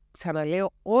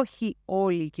 Ξαναλέω, όχι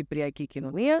όλη η κυπριακή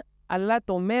κοινωνία, αλλά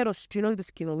το μέρος κοινών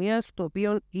της κοινωνίας το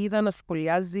οποίο είδα να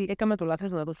σχολιάζει, έκανα το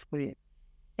λάθος να το σχολιάζει.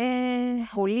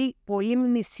 Πολύ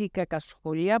μνησίκακα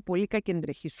σχόλια, πολύ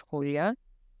κακεντρεχή σχόλια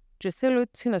και θέλω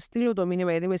έτσι να στείλω το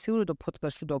μήνυμα, γιατί είμαι σίγουρη το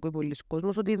podcast σου το ακούει πολλοί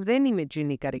κόσμος, ότι δεν είμαι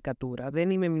τζίνη καρικατούρα, δεν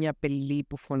είμαι μια πελή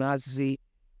που φωνάζει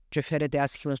και φέρεται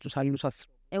άσχημα στους άλλους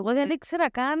ανθρώπους. Εγώ δεν ήξερα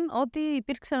καν ότι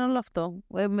υπήρξε όλο αυτό.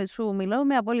 Σου μιλάω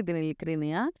με απόλυτη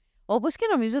ειλικρίνεια. Όπως και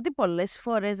νομίζω ότι πολλές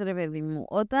φορές, ρε παιδί μου,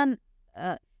 όταν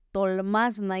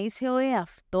τολμάς να είσαι ο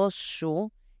εαυτός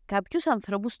σου, κάποιους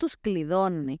ανθρώπους τους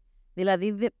κλειδώνει.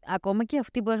 Δηλαδή, ακόμα και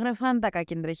αυτοί που έγραφαν τα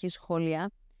κακεντρεχή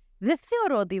σχόλια, δεν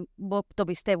θεωρώ ότι το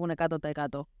πιστεύουν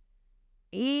 100%.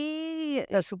 Ή...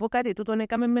 Θα σου πω κάτι, τούτον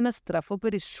έκαμε με ένα στραφό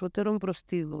περισσότερο προς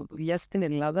τη δουλειά στην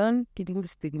Ελλάδα και την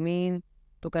στιγμή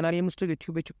το κανάλι μου στο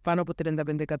YouTube έχει πάνω από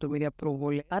 35 εκατομμύρια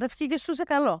προβολές. Άρα βγήκε σου σε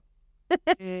καλό.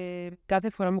 Κάθε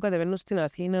φορά μου κατεβαίνω στην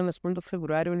Αθήνα, να πούμε το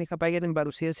Φεβρουάριο, είχα πάει για την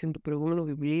παρουσίαση του προηγούμενου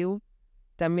βιβλίου.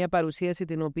 Ήταν μια παρουσίαση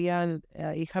την οποία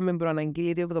είχαμε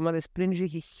προαναγγείλει 2 εβδομάδες πριν και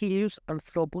είχε 1.000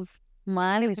 ανθρώπους.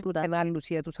 Μάλιστα. Ένα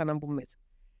αλουσία τους να μπουν μέσα.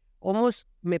 Όμως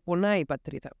με πονάει η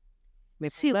πατρίδα. Με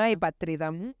πονάει η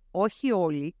πατρίδα μου, όχι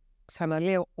όλοι,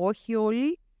 ξαναλέω όχι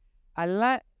όλοι,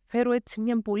 αλλά φέρω έτσι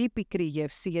μια πολύ πικρή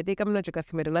γεύση, γιατί έκανα και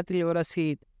καθημερινά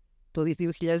τηλεόραση το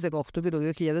 2018 και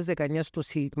το 2019 στο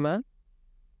Σίγμα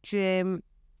και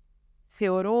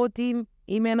θεωρώ ότι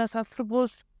είμαι ένας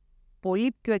άνθρωπος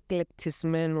πολύ πιο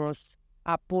εκλεπτυσμένος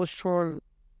από όσον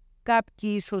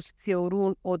κάποιοι ίσως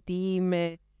θεωρούν ότι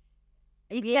είμαι,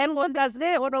 λέγοντας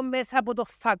μόνο μέσα από το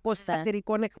φακό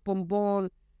σατυρικών εκπομπών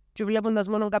και βλέποντας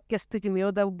μόνο κάποια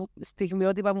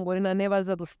στιγμιότυπα που μπορεί να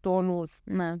ανέβαζα τους τόνους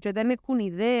και δεν έχουν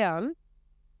ιδέα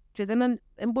και δεν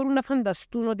μπορούν να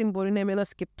φανταστούν ότι μπορεί να είμαι ένας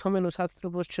σκεπτόμενος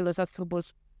άνθρωπος και ένας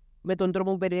άνθρωπος με τον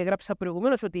τρόπο που περιέγραψα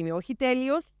προηγουμένως, ότι είμαι όχι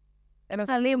τέλειος, ένας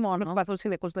άνθρωπος που προσπαθώ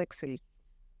συνεχώς να εξελίξω.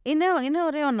 Είναι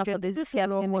ωραίο να φαντάζεσαι για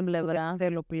αυτή την πλευρά. Δεν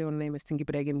θέλω πλέον να είμαι στην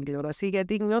Κυπριακή τηλεόραση,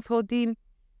 γιατί νιώθω ότι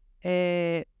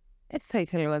θα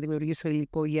ήθελα να δημιουργήσω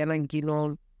υλικό για έναν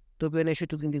κοινό το οποίο έχει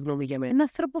τούτη την γνώμη για μένα. Είναι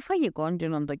ανθρωποφαγικό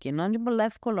κοινό το κοινό. Είναι πολύ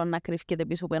εύκολο να κρύφκεται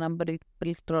πίσω από ένα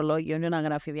πληκτρολόγιο και να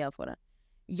γράφει διάφορα.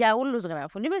 Για όλους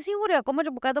γράφουν. Είμαι σίγουρη ακόμα και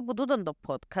από κάτω από τούτον το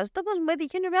podcast. Όπως μου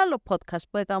έτυχε με άλλο podcast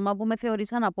που έκανα που με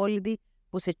θεωρήσαν απόλυτη,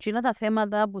 που σε εκείνα τα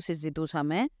θέματα που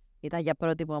συζητούσαμε, ήταν για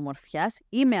πρότυπο ομορφιάς,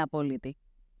 είμαι απόλυτη.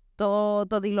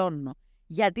 Το δηλώνω.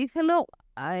 Γιατί θέλω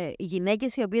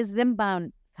γυναίκες οι οποίες δεν πάνε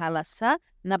θάλασσα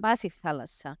να πάνε στη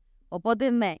θάλασσα. Οπότε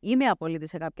ναι, είμαι απόλυτη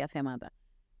σε κάποια θέματα.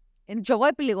 Και εγώ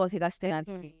επιλεγώθηκα στην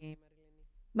αρχή.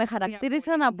 Με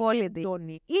χαρακτήρισαν απόλυτη.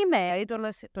 Είμαι. Δηλαδή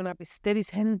το να πιστεύεις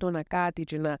έντονα κάτι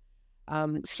και να...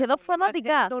 Σχεδόν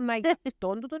φανατικά.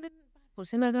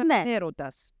 Πως είναι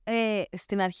έρωτας.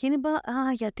 Στην αρχή είπα,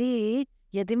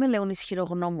 γιατί με λέουν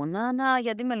ισχυρογνώμονα,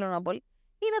 γιατί με λέουν απόλυτη.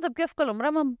 Είναι το πιο εύκολο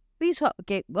πράγμα πίσω.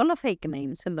 Και όλα fake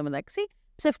names εντωμεταξύ,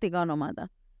 ψεύτικα ονόματα.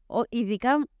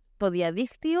 Ειδικά το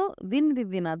διαδίκτυο δίνει τη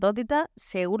δυνατότητα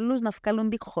σε όλους να βγάλουν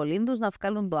τη χολή τους, να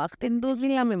βγάλουν το άχτιν τους.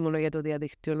 Μιλάμε μόνο για το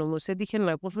διαδίκτυο, όμως έτυχε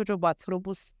να ακούσω και από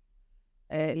ανθρώπους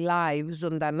live,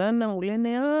 ζωντανά, να μου λένε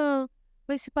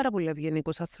είσαι πάρα πολύ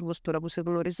ευγενικός άνθρωπος τώρα που σε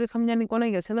γνωρίζω. Είχα μια εικόνα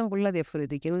για σένα πολύ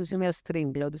διαφορετική. Ότι είσαι μια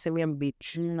στρίγκλα, ότι είσαι μια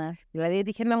beach. Ναι. Δηλαδή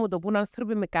έτυχε να μου το πούν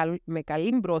άνθρωποι με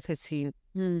καλή πρόθεση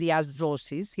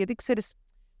διαζώσεις, γιατί ξέρεις,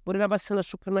 μπορεί να πας σε ένα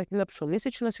σούπερ μάρκετ να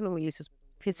ψωνίσεις και να συνομιλήσεις.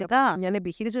 Φυσικά. Μια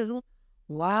επιχείρηση να σου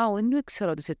wow, δεν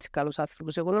ξέρω ότι είσαι έτσι καλός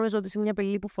άνθρωπος. Εγώ νομίζω ότι είσαι μια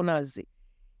πελή που φωνάζει.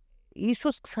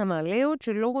 Ίσως ξαναλέω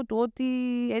και λόγω του ότι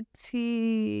έτσι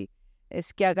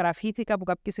σκιαγραφήθηκα από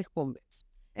κάποιες εκπομπές.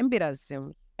 Δεν πειράζει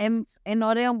όμως. Είναι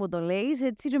ωραίο που το λέεις,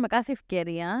 έτσι και με κάθε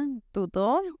ευκαιρία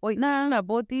τούτο. Να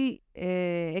πω ότι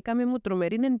έκαμε μου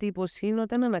τρομερή εντύπωση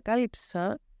όταν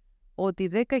ανακάλυψα ότι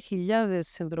 10.000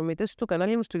 συνδρομητές στο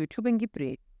κανάλι μου στο YouTube είναι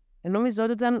Κύπροι. Νόμιζα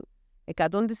ότι ήταν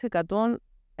 100%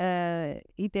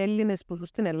 είτε Έλληνες που ζουν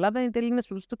στην Ελλάδα, είτε Έλληνες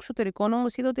που ζουν στο εξωτερικό.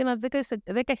 Όμως είδα ότι ένα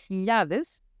 10.000,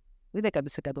 όχι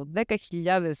 10%,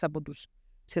 10.000 από τους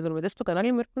συνδρομητές στο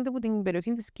κανάλι μου έρχονται από την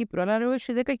περιοχή της Κύπρου. Άρα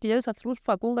έχει 10.000 ανθρώπους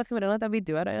που ακούν καθημερινά τα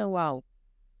βίντεο. Άρα είναι wow.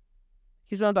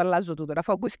 Αρχίζω να το αλλάζω τούτο,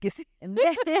 αφού ακούσεις και εσύ.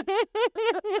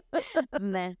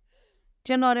 Ναι.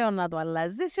 Και είναι ωραίο να το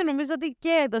αλλάζεις. Και νομίζω ότι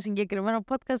και το συγκεκριμένο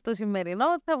podcast το σημερινό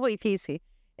θα βοηθήσει.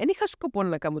 Δεν είχα σκοπό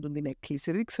να κάνω την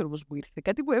έκκληση, δεν ξέρω πώς μου ήρθε.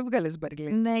 Κάτι που έβγαλες,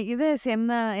 Μαριλένη. Ναι, είδες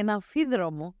ένα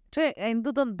αμφίδρομο. Και είναι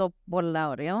τούτο το πολύ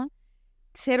ωραίο.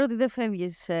 Ξέρω ότι δεν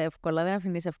φεύγεις εύκολα, δεν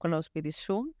αφήνεις εύκολα το σπίτι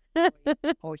σου.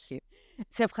 Όχι.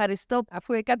 Σε ευχαριστώ.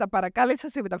 Αφού κατά παρακάλεσα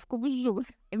σε μεταυκού που ζούμε.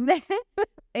 Ναι.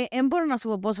 Δεν μπορώ να σου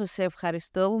πω πόσο σε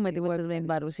ευχαριστώ που με την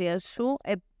παρουσία σου.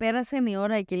 Πέρασε η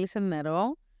ώρα και κύλησε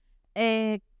νερό.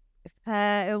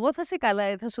 Εγώ θα σε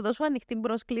καλά, θα σου δώσω ανοιχτή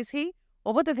πρόσκληση.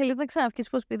 Όποτε θέλεις να ξαναρχίσεις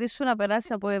στο σπίτι σου να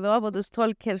περάσεις από εδώ, από τους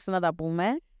stalkers να τα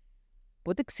πούμε.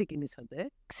 Πότε ξεκινήσατε?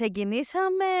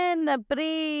 Ξεκινήσαμε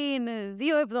πριν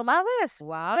 2 εβδομάδες.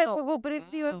 Wow. Πριν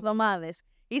 2 εβδομάδες.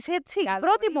 Είσαι έτσι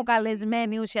πρώτη μου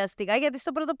καλεσμένη ουσιαστικά, γιατί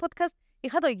στο πρώτο podcast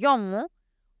είχα το γιο μου.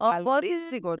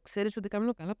 Ξέρεις ότι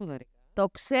κάνω καλά ποδαρικά. Το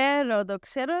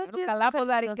ξέρω. Καλά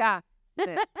ποδαρικά.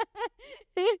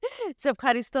 Σε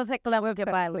ευχαριστώ, Θέκλα μου, και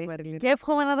πάλι. Μαριλένη. Και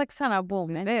εύχομαι να τα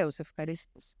ξαναπούμε. Βεβαίως,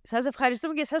 ευχαριστώ. Σας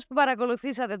ευχαριστούμε και εσάς που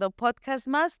παρακολουθήσατε το podcast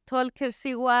μας, Talker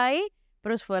CY,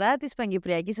 προσφορά της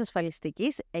Πανκυπριακής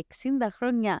Ασφαλιστικής, 60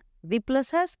 χρόνια δίπλα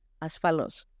σας,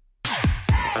 ασφαλώς.